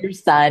 And your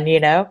son,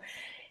 And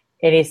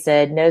he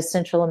said, no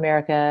Central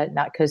America,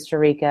 not Costa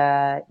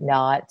Rica,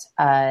 not.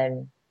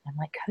 I'm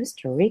like,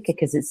 Costa Rica,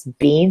 because it's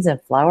beans and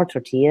flour,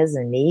 tortillas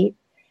and meat.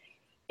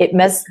 It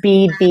must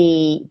be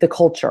the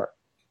culture.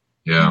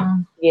 Yeah.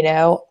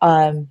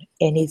 And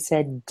he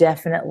said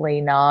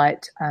definitely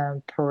not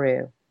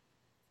Peru.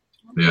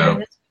 Yeah.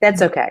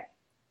 That's okay.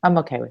 I'm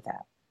okay with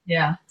that.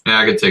 Yeah. Yeah,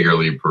 I could take her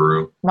leave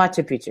Peru.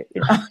 Machu Picchu.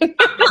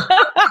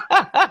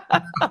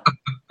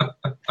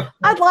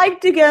 I'd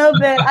like to go,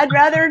 but I'd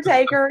rather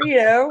take her,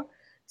 to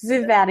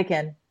the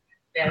Vatican.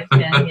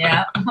 Vatican,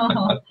 yeah.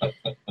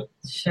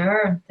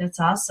 Sure. That's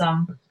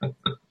awesome.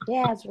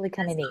 Yeah, it's really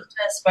kind of neat.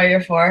 To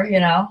aspire for,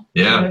 Yeah.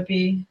 It would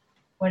be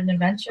what an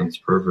adventure. That's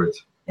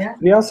perfect. Yeah.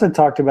 He also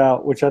talked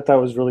about, which I thought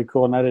was really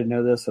cool, and I didn't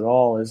know this at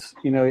all, is,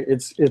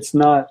 it's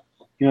not,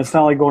 it's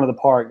not like going to the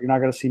park. You're not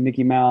going to see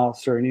Mickey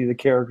Mouse or any of the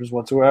characters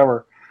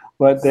whatsoever.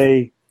 But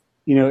they,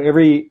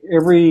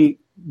 every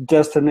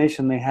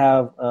destination they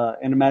have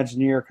an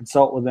Imagineer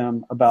consult with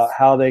them about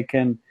how they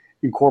can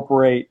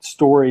incorporate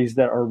stories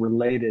that are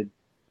related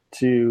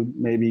to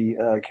maybe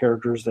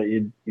characters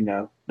that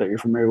that you're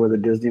familiar with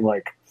at Disney,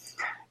 like,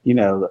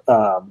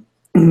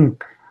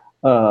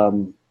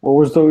 what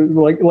was the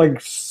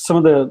like some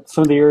of the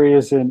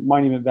areas in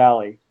Monument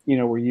Valley,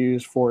 were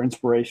used for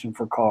inspiration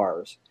for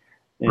cars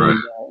and, right.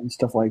 And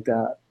stuff like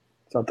that.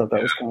 So I thought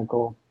that was kind of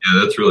cool.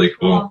 Yeah, that's really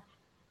cool.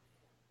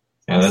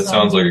 Yeah, that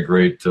sounds like a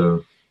great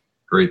thing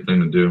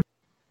to do.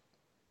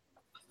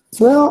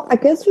 Well, I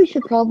guess we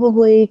should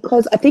probably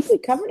close. I think we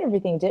covered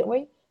everything, didn't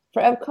we,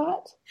 for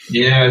Epcot?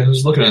 Yeah, I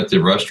was looking at the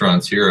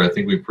restaurants here. I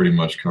think we pretty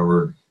much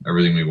covered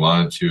everything we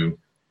wanted to.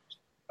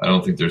 I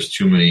don't think there's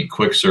too many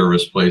quick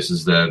service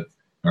places that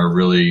are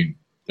really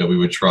that we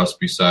would trust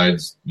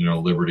besides,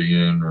 Liberty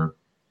Inn or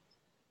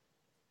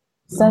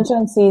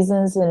Sunshine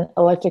Seasons and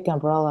Electric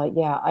Umbrella.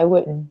 Yeah, I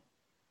wouldn't.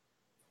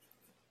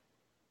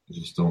 I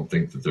just don't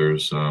think that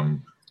there's. The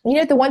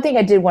one thing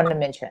I did want to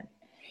mention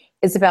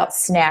is about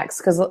snacks,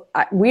 because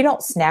we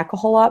don't snack a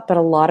whole lot, but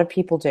a lot of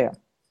people do.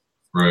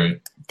 Right.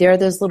 There are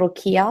those little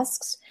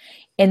kiosks,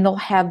 and they'll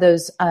have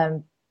those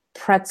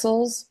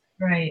pretzels.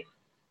 Right.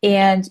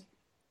 And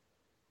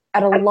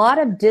at a lot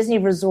of Disney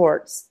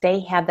resorts, they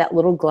have that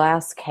little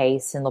glass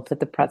case, and they'll put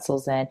the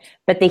pretzels in,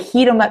 but they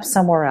heat them up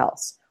somewhere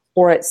else.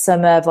 Or at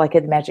some of, like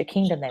at Magic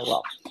Kingdom, they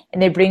will. And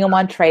they bring them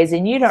on trays,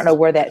 and you don't know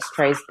where that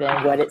tray's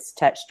been, what it's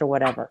touched or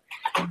whatever.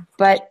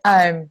 But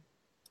at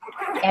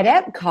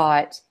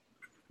Epcot,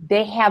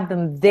 they have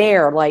them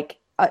there, like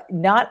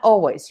not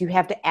always. You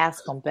have to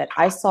ask them. But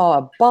I saw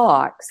a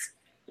box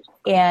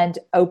and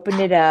opened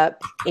it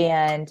up,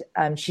 and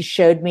she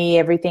showed me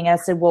everything. I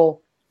said,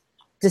 well,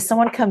 does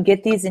someone come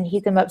get these and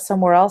heat them up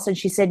somewhere else? And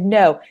she said,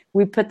 no,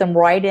 we put them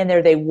right in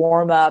there. They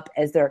warm up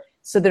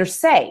so they're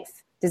safe.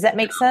 Does that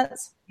make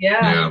sense?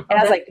 Yeah. And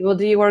I was like, well,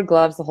 do you wear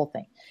gloves? The whole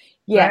thing.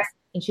 Yes. Right.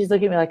 And she's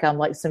looking at me like I'm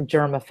like some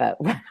germaphobe.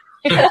 Like,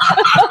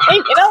 oh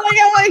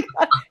my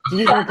God, do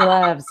you wear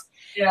gloves?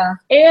 Yeah.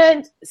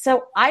 And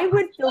so I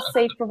would feel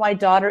safe for my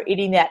daughter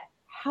eating that.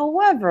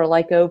 However,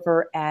 like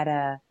over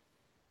at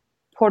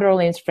Port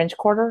Orleans French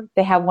Quarter,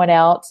 they have one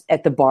out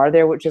at the bar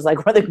there, which is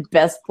like one of the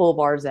best pool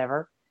bars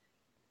ever.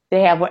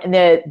 They have one, and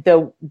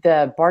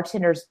the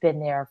bartender's been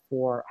there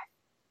for,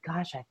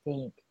 gosh, I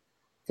think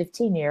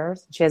 15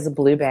 years. She has a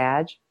blue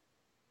badge.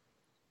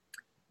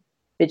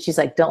 But she's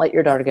like, don't let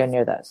your daughter go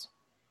near those,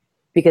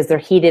 because they're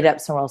heated up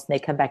somewhere else, and they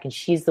come back, and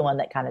she's the one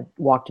that kind of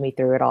walked me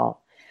through it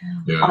all.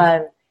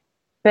 Yeah.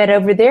 But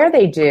over there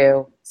they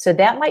do. So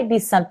that might be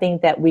something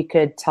that we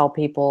could tell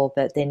people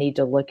that they need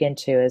to look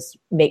into, is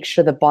make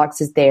sure the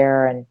box is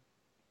there. And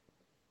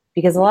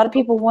because a lot of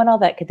people want all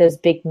that, those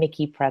big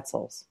Mickey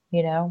pretzels,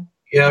 Yeah,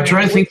 I'm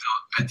trying to think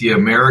though, at the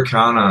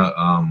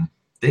Americana,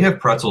 they have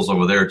pretzels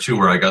over there too,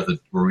 where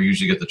we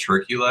usually get the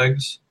turkey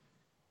legs.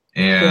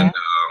 And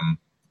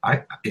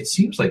it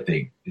seems like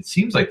they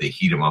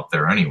heat them up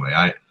there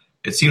anyway.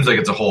 It seems like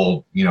it's a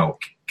whole,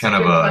 kind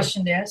of a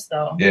question to ask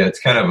though. Yeah,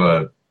 it's kind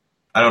of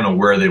I don't know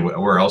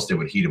where else they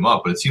would heat them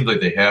up, but it seems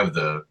like they have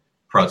the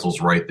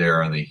pretzels right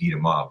there and they heat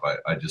them up.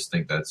 I just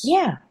think that's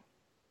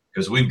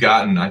because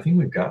I think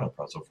we've gotten a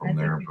pretzel from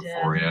there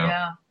before.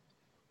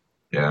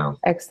 Yeah.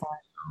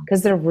 Excellent,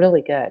 because they're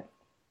really good.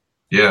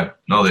 Yeah,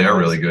 no, they are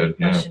really good.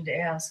 Question to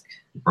ask.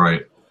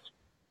 Right.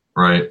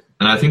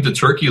 And I think the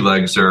turkey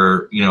legs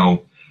are,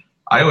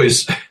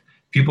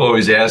 people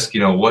always ask,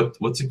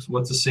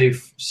 what's a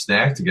safe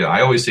snack to get?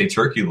 I always say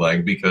turkey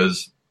leg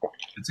because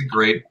it's a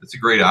great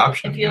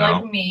option. If you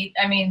like meat,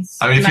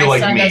 if you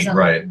like meat,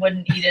 right?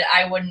 Wouldn't eat it.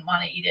 I wouldn't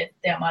want to eat it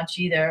that much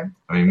either.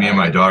 Me and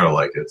my daughter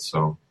like it,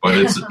 so. But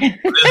it is a great.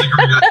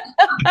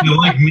 If you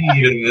like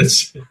meat, and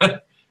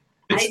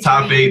it's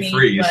top 8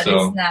 free, but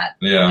so it's not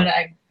what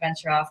I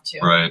venture off to.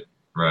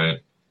 Right.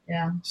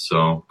 Yeah.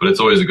 So, but it's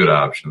always a good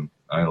option.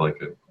 I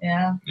like it.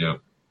 Yeah. Yeah.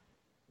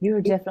 You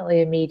are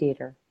definitely a meat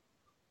eater.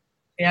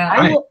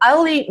 Yeah.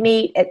 I'll eat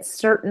meat at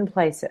certain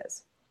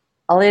places.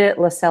 I'll eat it at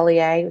Le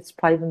Cellier. It's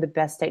probably one of the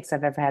best steaks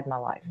I've ever had in my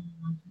life.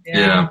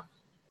 Yeah.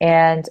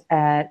 And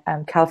at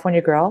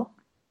California Grill.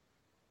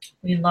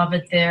 We love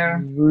it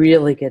there.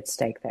 Really good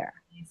steak there.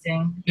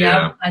 Amazing.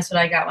 Yeah. Yep, that's what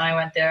I got when I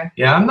went there.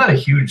 Yeah, I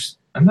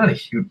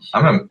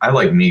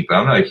like meat, but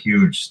I'm not a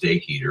huge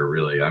steak eater,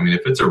 really. I mean,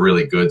 if it's a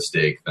really good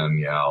steak, then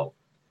yeah,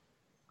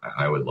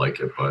 I would like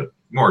it, but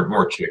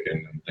more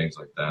chicken and things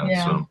like that.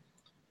 Yeah.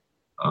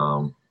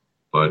 So,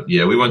 but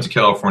yeah, we went to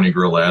California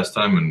Grill last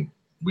time and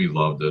we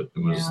loved it.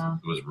 It was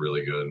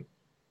really good.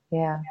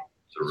 Yeah.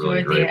 It's a really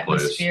Enjoyed great the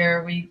place.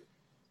 atmosphere. We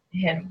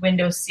had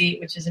window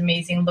seat, which is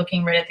amazing,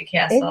 looking right at the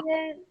castle.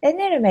 Isn't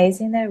it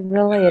amazing though?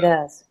 Really, it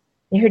is.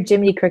 You heard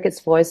Jiminy Cricket's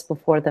voice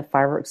before the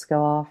fireworks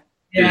go off.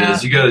 Yeah. It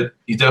is. You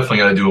definitely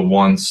got to do it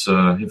once.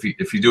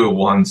 If you do it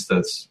once,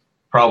 that's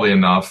probably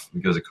enough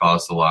because it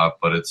costs a lot.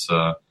 But it's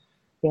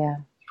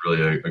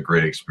really a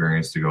great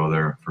experience to go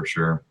there for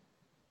sure.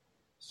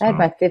 So. I had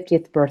my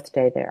 50th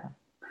birthday there.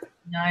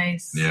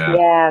 Nice. Yeah.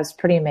 Yeah, it was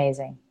pretty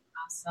amazing.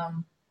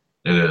 Awesome.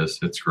 It is.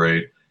 It's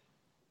great.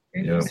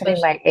 Yeah.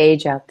 Putting my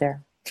age out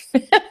there.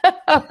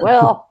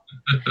 Well,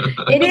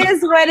 it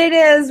is what it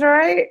is,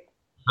 right?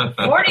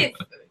 40th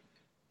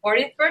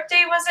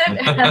birthday, was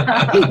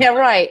it? Yeah,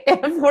 right.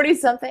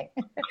 40-something.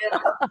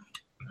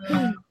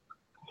 Yeah.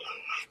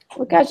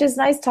 Well, gosh, it's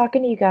nice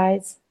talking to you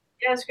guys.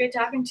 Yeah, it's great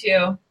talking to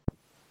you.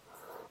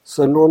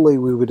 So normally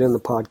we would end the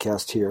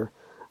podcast here,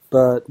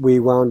 but we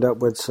wound up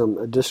with some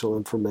additional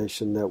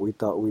information that we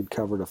thought we'd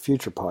cover in a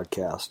future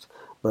podcast,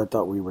 but I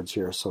thought we would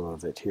share some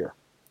of it here.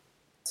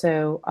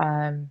 So,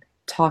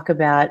 talk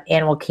about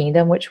Animal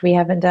Kingdom, which we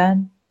haven't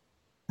done.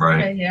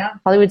 Right. Okay, yeah.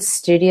 Hollywood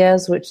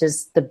Studios, which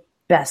is the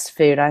best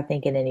food, I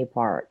think, in any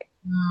park.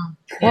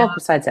 Well,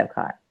 besides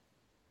Epcot.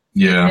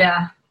 Yeah.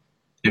 Yeah.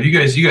 Have you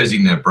guys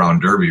eaten that Brown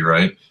Derby,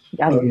 right?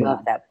 I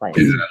love that place.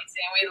 Yeah. Amazing.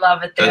 We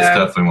love it there. That's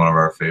definitely one of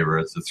our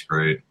favorites. It's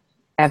great.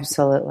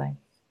 Absolutely.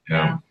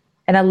 Yeah.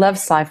 And I love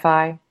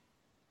sci-fi.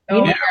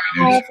 Oh,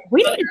 Yeah,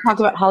 We need to talk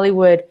about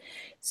Hollywood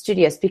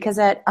Studios because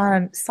at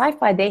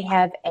Sci-Fi they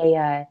have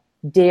a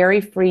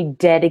dairy-free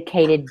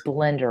dedicated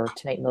blender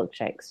to make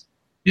milkshakes.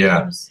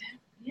 Yeah.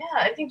 Yeah,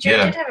 I think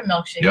Jared did have a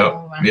milkshake. Yep.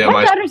 When we went. Yeah.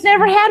 My daughter's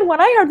never had one.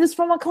 I heard this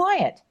from a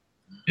client.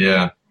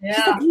 Yeah. Yeah.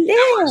 She's like,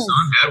 My Liz.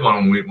 son had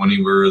one when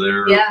we were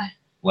there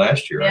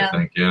last year, Yeah. I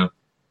think. Yeah.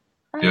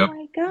 Oh Yep.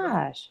 my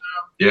gosh.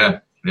 Yeah.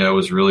 Yeah. It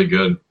was really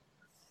good.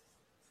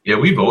 Yeah.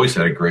 We've always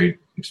had a great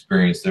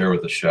experience there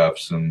with the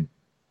chefs, and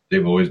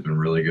they've always been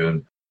really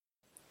good.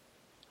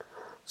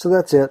 So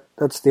that's it.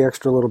 That's the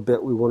extra little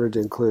bit we wanted to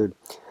include.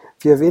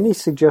 If you have any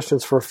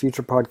suggestions for a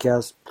future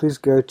podcast, please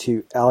go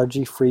to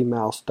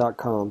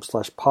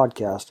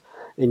allergyfreemouse.com/podcast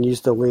and use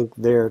the link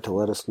there to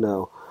let us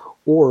know.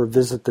 Or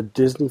visit the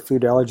Disney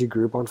Food Allergy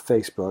Group on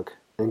Facebook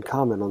and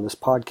comment on this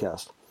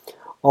podcast.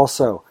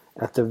 Also,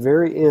 at the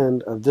very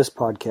end of this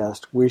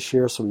podcast, we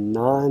share some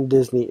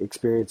non-Disney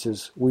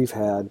experiences we've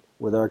had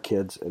with our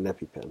kids and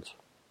EpiPens.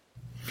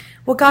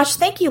 Well, gosh,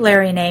 thank you,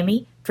 Larry and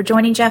Amy, for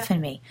joining Jeff and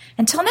me.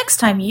 Until next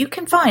time, you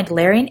can find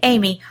Larry and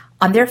Amy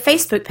on their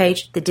Facebook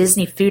page, the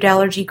Disney Food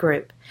Allergy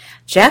Group,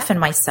 Jeff and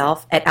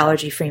myself at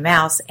Allergy Free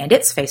Mouse and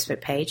its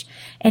Facebook page.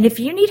 And if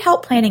you need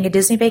help planning a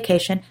Disney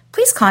vacation,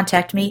 please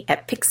contact me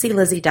at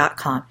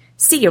pixielizzie.com.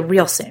 See you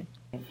real soon.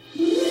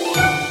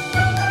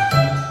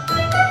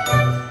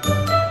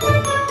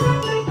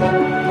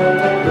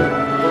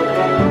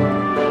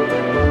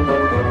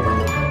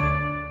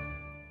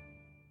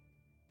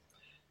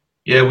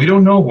 Yeah, we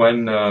don't know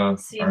when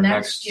See, our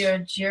next year,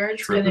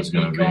 Jared's trip going is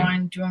to be gonna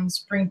be. doing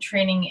spring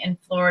training in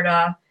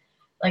Florida,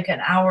 like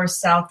an hour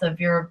south of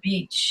Vero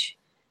Beach,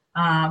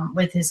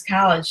 with his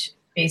college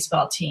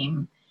baseball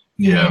team.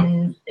 Yeah.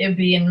 And it would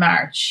be in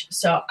March.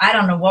 So I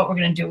don't know what we're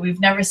going to do.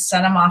 We've never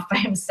sent him off by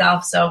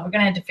himself, so we're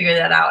going to have to figure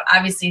that out.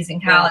 Obviously, he's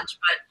in college,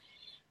 but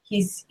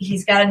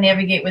he's got to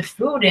navigate with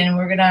food. And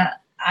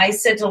I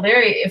said to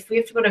Larry, if we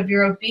have to go to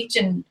Vero Beach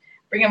and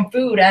bring him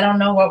food, I don't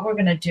know what we're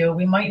going to do.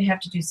 We might have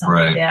to do something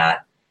like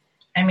that.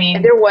 I mean,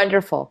 And they're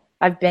wonderful.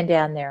 I've been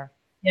down there.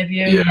 have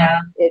you?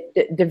 Yeah.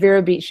 The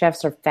Vero Beach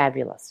chefs are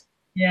fabulous.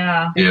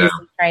 Yeah. Yeah.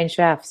 Disney trained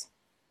chefs.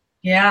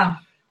 Yeah.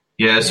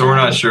 Yeah, so we're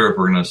not sure if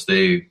we're going to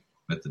stay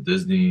at the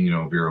Disney,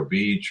 Vero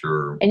Beach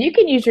or. And you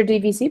can use your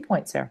DVC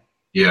points there,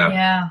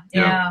 Yeah.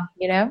 Yeah.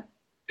 you know?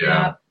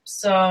 Yeah.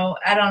 So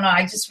I don't know.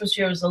 I just wish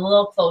it was a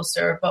little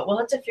closer, but we'll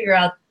have to figure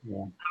out how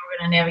we're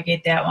going to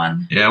navigate that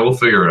one. Yeah, we'll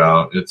figure it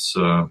out. It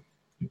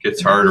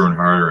gets harder and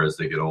harder as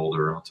they get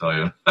older, I'll tell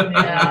you.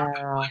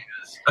 Yeah.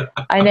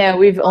 I know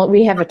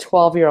we have a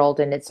 12-year-old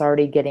and it's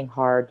already getting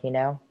hard, you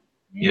know.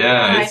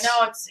 Yeah, I it's-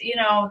 know. It's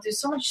there's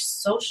so much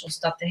social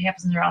stuff that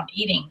happens around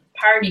eating,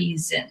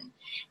 parties, and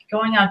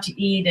going out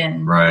to eat,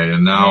 and Right,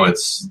 and now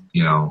it's,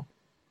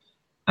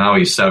 now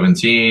he's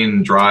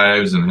 17,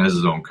 drives and has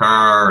his own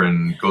car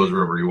and goes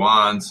wherever he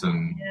wants,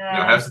 and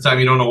half the time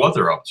you don't know what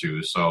they're up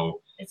to, so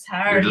it's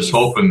hard. you're just He's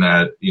hoping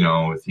that,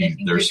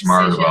 making they're good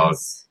smart about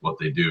decisions. what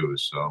they do,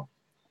 so.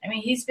 I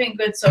mean, he's been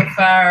good so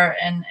far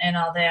and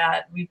all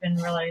that. We've been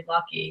really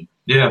lucky.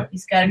 Yeah.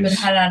 He's got a good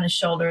head on his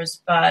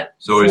shoulders, but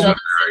he's always been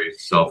very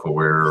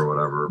self-aware or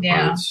whatever.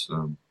 Yeah. But it's,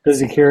 Does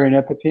he carry an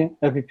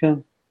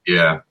EpiPen?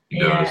 yeah, he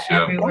does.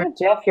 Yeah. everywhere. Oh,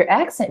 Jeff, your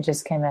accent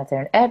just came out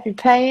there. An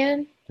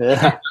EpiPen.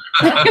 Yeah.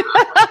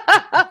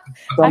 I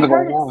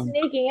heard it Wrong.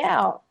 sneaking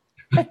out.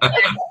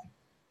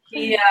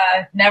 He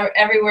never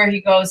everywhere he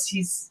goes,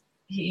 he's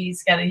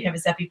got to have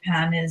his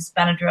EpiPen, his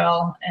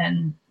Benadryl,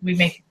 and we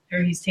make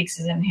sure he takes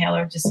his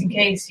inhaler just in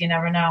case. You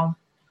never know.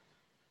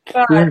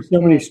 But You hear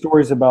so many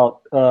stories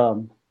about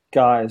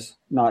guys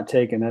not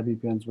taking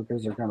EpiPens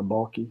because they're kind of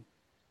bulky.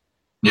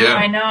 Yeah,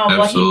 I know.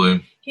 Well,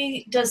 absolutely.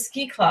 he does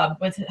ski club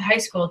with high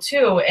school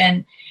too,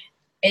 and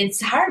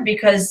it's hard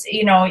because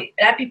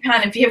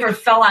EpiPen. If he ever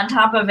fell on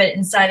top of it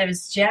inside of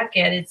his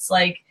jacket, it's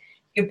like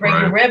you break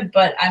a rib.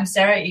 But I'm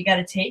sorry, you got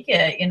to take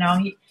it.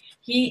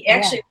 He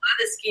actually a lot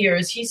of the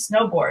skiers he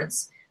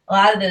snowboards. A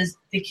lot of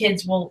the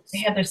kids will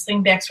have their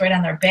slingbacks right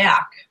on their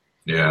back.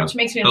 Yeah, Which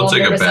makes me a He'll little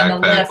take a nervous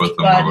on the backpack lift, with him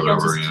but or he'll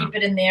whatever, just yeah. keep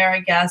it in there, I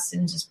guess,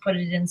 and just put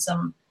it in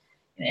some,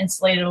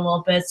 insulate it a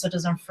little bit so it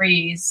doesn't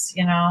freeze,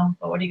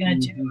 But what are you going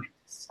to do?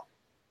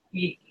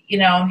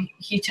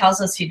 He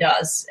tells us he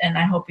does, and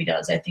I hope he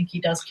does. I think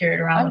he does carry it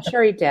around I'm with him.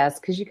 sure he does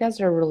because you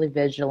guys are really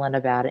vigilant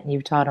about it and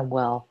you've taught him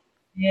well.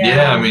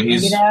 Yeah, I mean,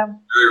 he's You know?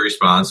 very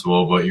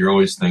responsible, but you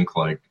always think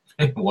like,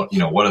 what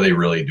are they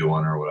really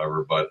doing or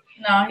whatever? But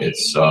No,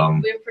 it's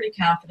we're pretty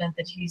confident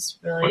that he's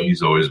but really.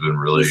 he's always been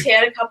really. He's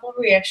had a couple of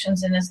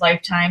reactions in his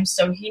lifetime,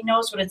 so he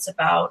knows what it's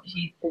about.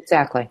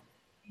 Exactly.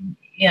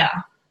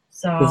 Yeah.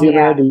 So Has he ever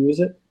had to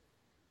use it?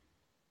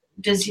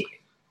 does he?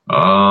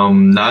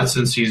 Not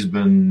since he's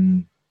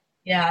been.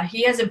 Yeah,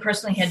 he hasn't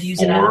personally had to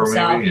use it on 4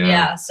 himself. maybe,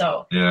 yeah.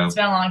 So Yeah, it's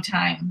been a long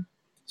time.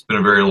 it's been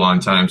a very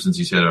long time since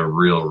he's had a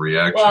real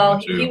reaction.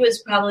 Well, too. he was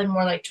probably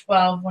more like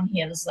 12 when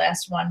he had his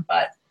last one,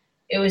 but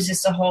it was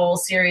just a whole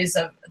series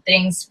of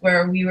things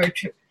where we were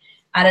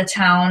out of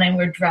town and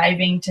we're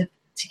driving to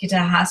get to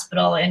the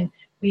hospital, and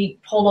we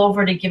pulled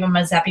over to give him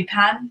a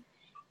EpiPen,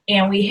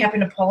 and we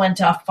happened to pull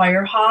into a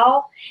fire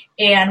hall,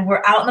 and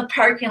we're out in the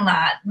parking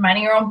lot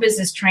minding our own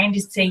business trying to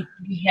say,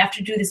 we have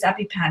to do this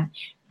EpiPen.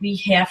 We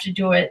have to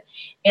do it.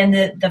 And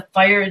the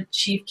fire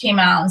chief came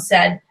out and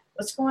said,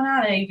 what's going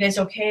on? Are you guys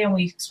okay? And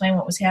we explained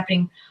what was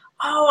happening.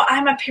 Oh,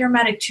 I'm a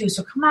paramedic too,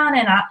 so come on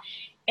in.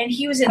 And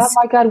he was Oh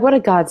my God, what a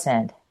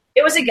godsend.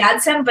 It was a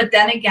godsend, but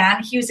then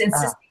again, he was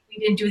insisting we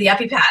didn't do the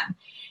EpiPen.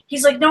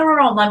 He's like, no,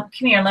 come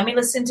here. Let me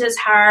listen to his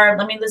heart.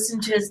 Let me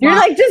listen to his You're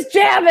lungs. like, just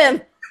jab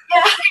him.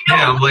 Yeah,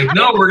 Yeah, I'm like,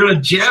 no, we're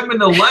gonna jab him in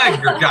the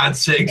leg. For God's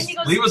sakes, And he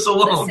goes, leave us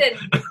alone.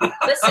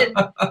 Listen.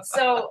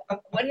 So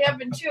what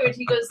happened to it?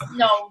 He goes,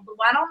 no,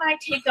 why don't I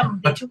take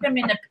him? They took him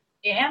in an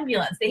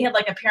ambulance. They had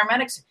like a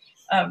paramedics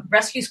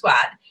rescue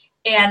squad.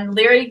 And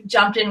Larry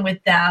jumped in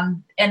with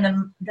them,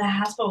 and the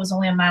hospital was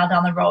only a mile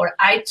down the road.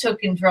 I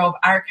took and drove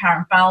our car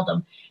and followed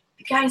them.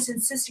 The guy's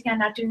insisting on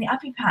not doing the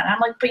EpiPen. I'm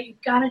like, but you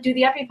got to do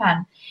the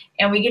EpiPen.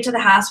 And we get to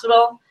the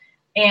hospital,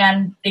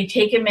 and they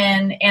take him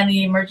in, and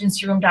the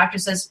emergency room doctor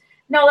says,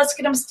 no, let's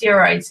get him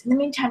steroids. In the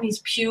meantime,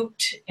 he's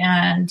puked,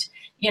 and,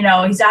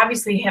 he's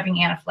obviously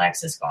having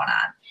anaphylaxis going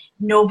on.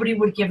 Nobody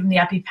would give him the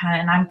EpiPen,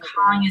 and I'm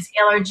calling his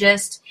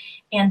allergist,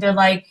 and they're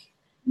like,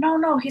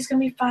 no, he's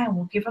going to be fine.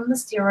 We'll give him the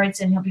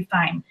steroids, and he'll be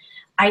fine.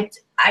 I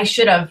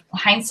should have,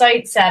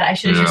 hindsight said, I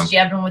should have just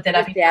jabbed him with that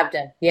EpiPen. Jabbed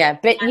him. Yeah,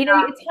 but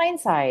it's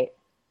hindsight.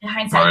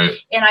 Hindsight. Right.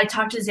 And I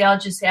talked to his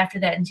allergist after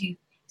that, and he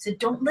said,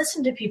 don't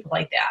listen to people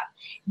like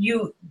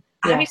that.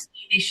 Obviously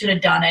they should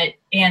have done it,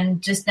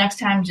 and just next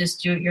time,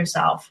 just do it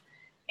yourself.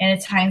 And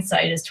it's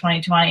hindsight is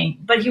 2020.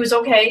 But he was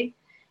okay.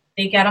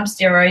 They got him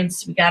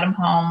steroids. We got him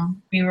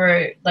home. We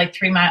were like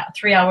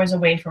 3 hours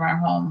away from our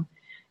home,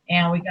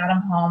 and we got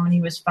him home, and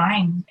he was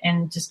fine,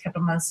 and just kept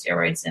him on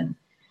steroids.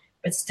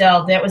 But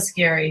still, that was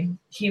scary.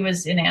 He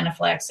was in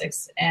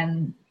anaphylaxis,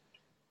 and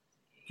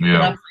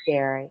Yeah.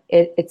 Scary.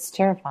 It's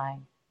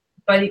terrifying.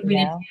 But we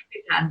didn't have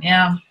EpiPen.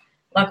 Yeah.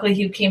 Luckily,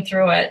 he came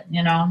through it,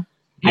 Yeah.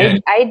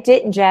 I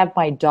didn't jab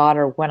my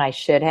daughter when I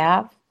should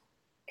have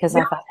because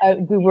I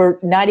thought we were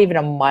not even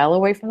a mile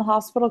away from the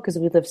hospital because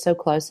we live so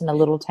close in a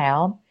little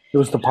town. It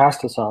was the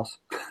pasta sauce.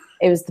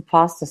 It was the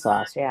pasta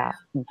sauce, yeah.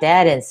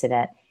 That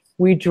incident.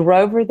 We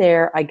drove her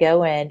there. I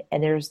go in,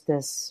 and there's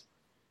this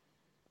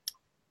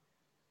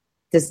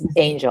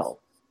angel,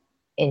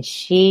 and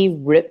she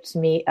ripped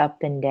me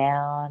up and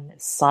down,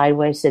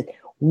 sideways, said,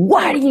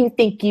 why do you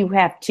think you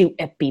have 2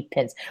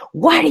 EpiPens?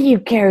 Why do you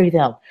carry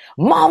them?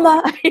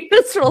 Mama,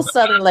 this real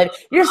southern lady,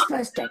 you're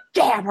supposed to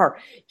jab her.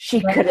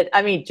 She couldn't.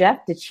 I mean,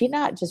 Jeff, did she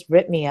not just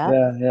rip me up?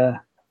 Yeah.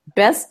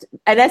 Best.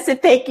 And I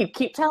said, thank you.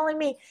 Keep telling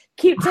me.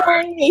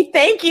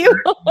 Thank you.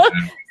 So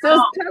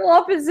it's kind of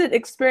opposite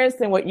experience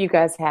than what you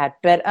guys had.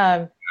 But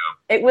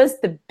it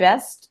was the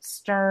best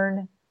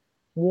stern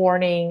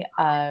warning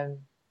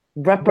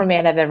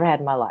reprimand I've ever had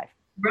in my life.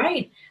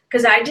 Right.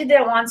 Because I did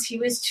that once. He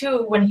was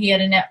 2 when he had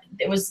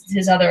it was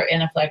his other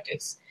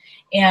anaphylactics.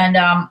 And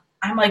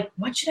I'm like,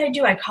 what should I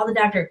do? I called the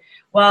doctor.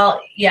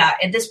 Well, yeah,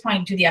 at this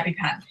point, do the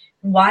EpiPen.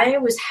 Why I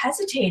was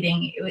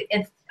hesitating,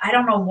 I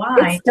don't know why.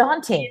 It's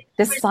daunting.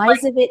 The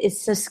size of it is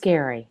so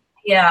scary.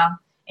 Yeah,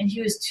 and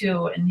he was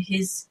 2, and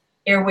his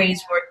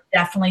airways were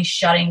definitely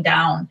shutting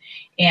down.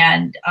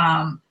 And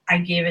I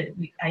ended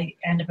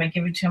up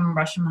giving it to him,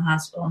 rushed him to the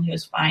hospital, and he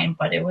was fine.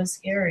 But it was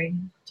scary.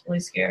 It's really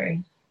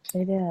scary.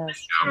 It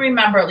is. I can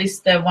remember at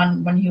least the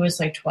one when he was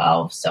like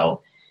 12.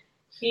 So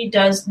he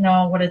does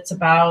know what it's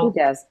about. He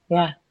does.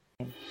 Yeah.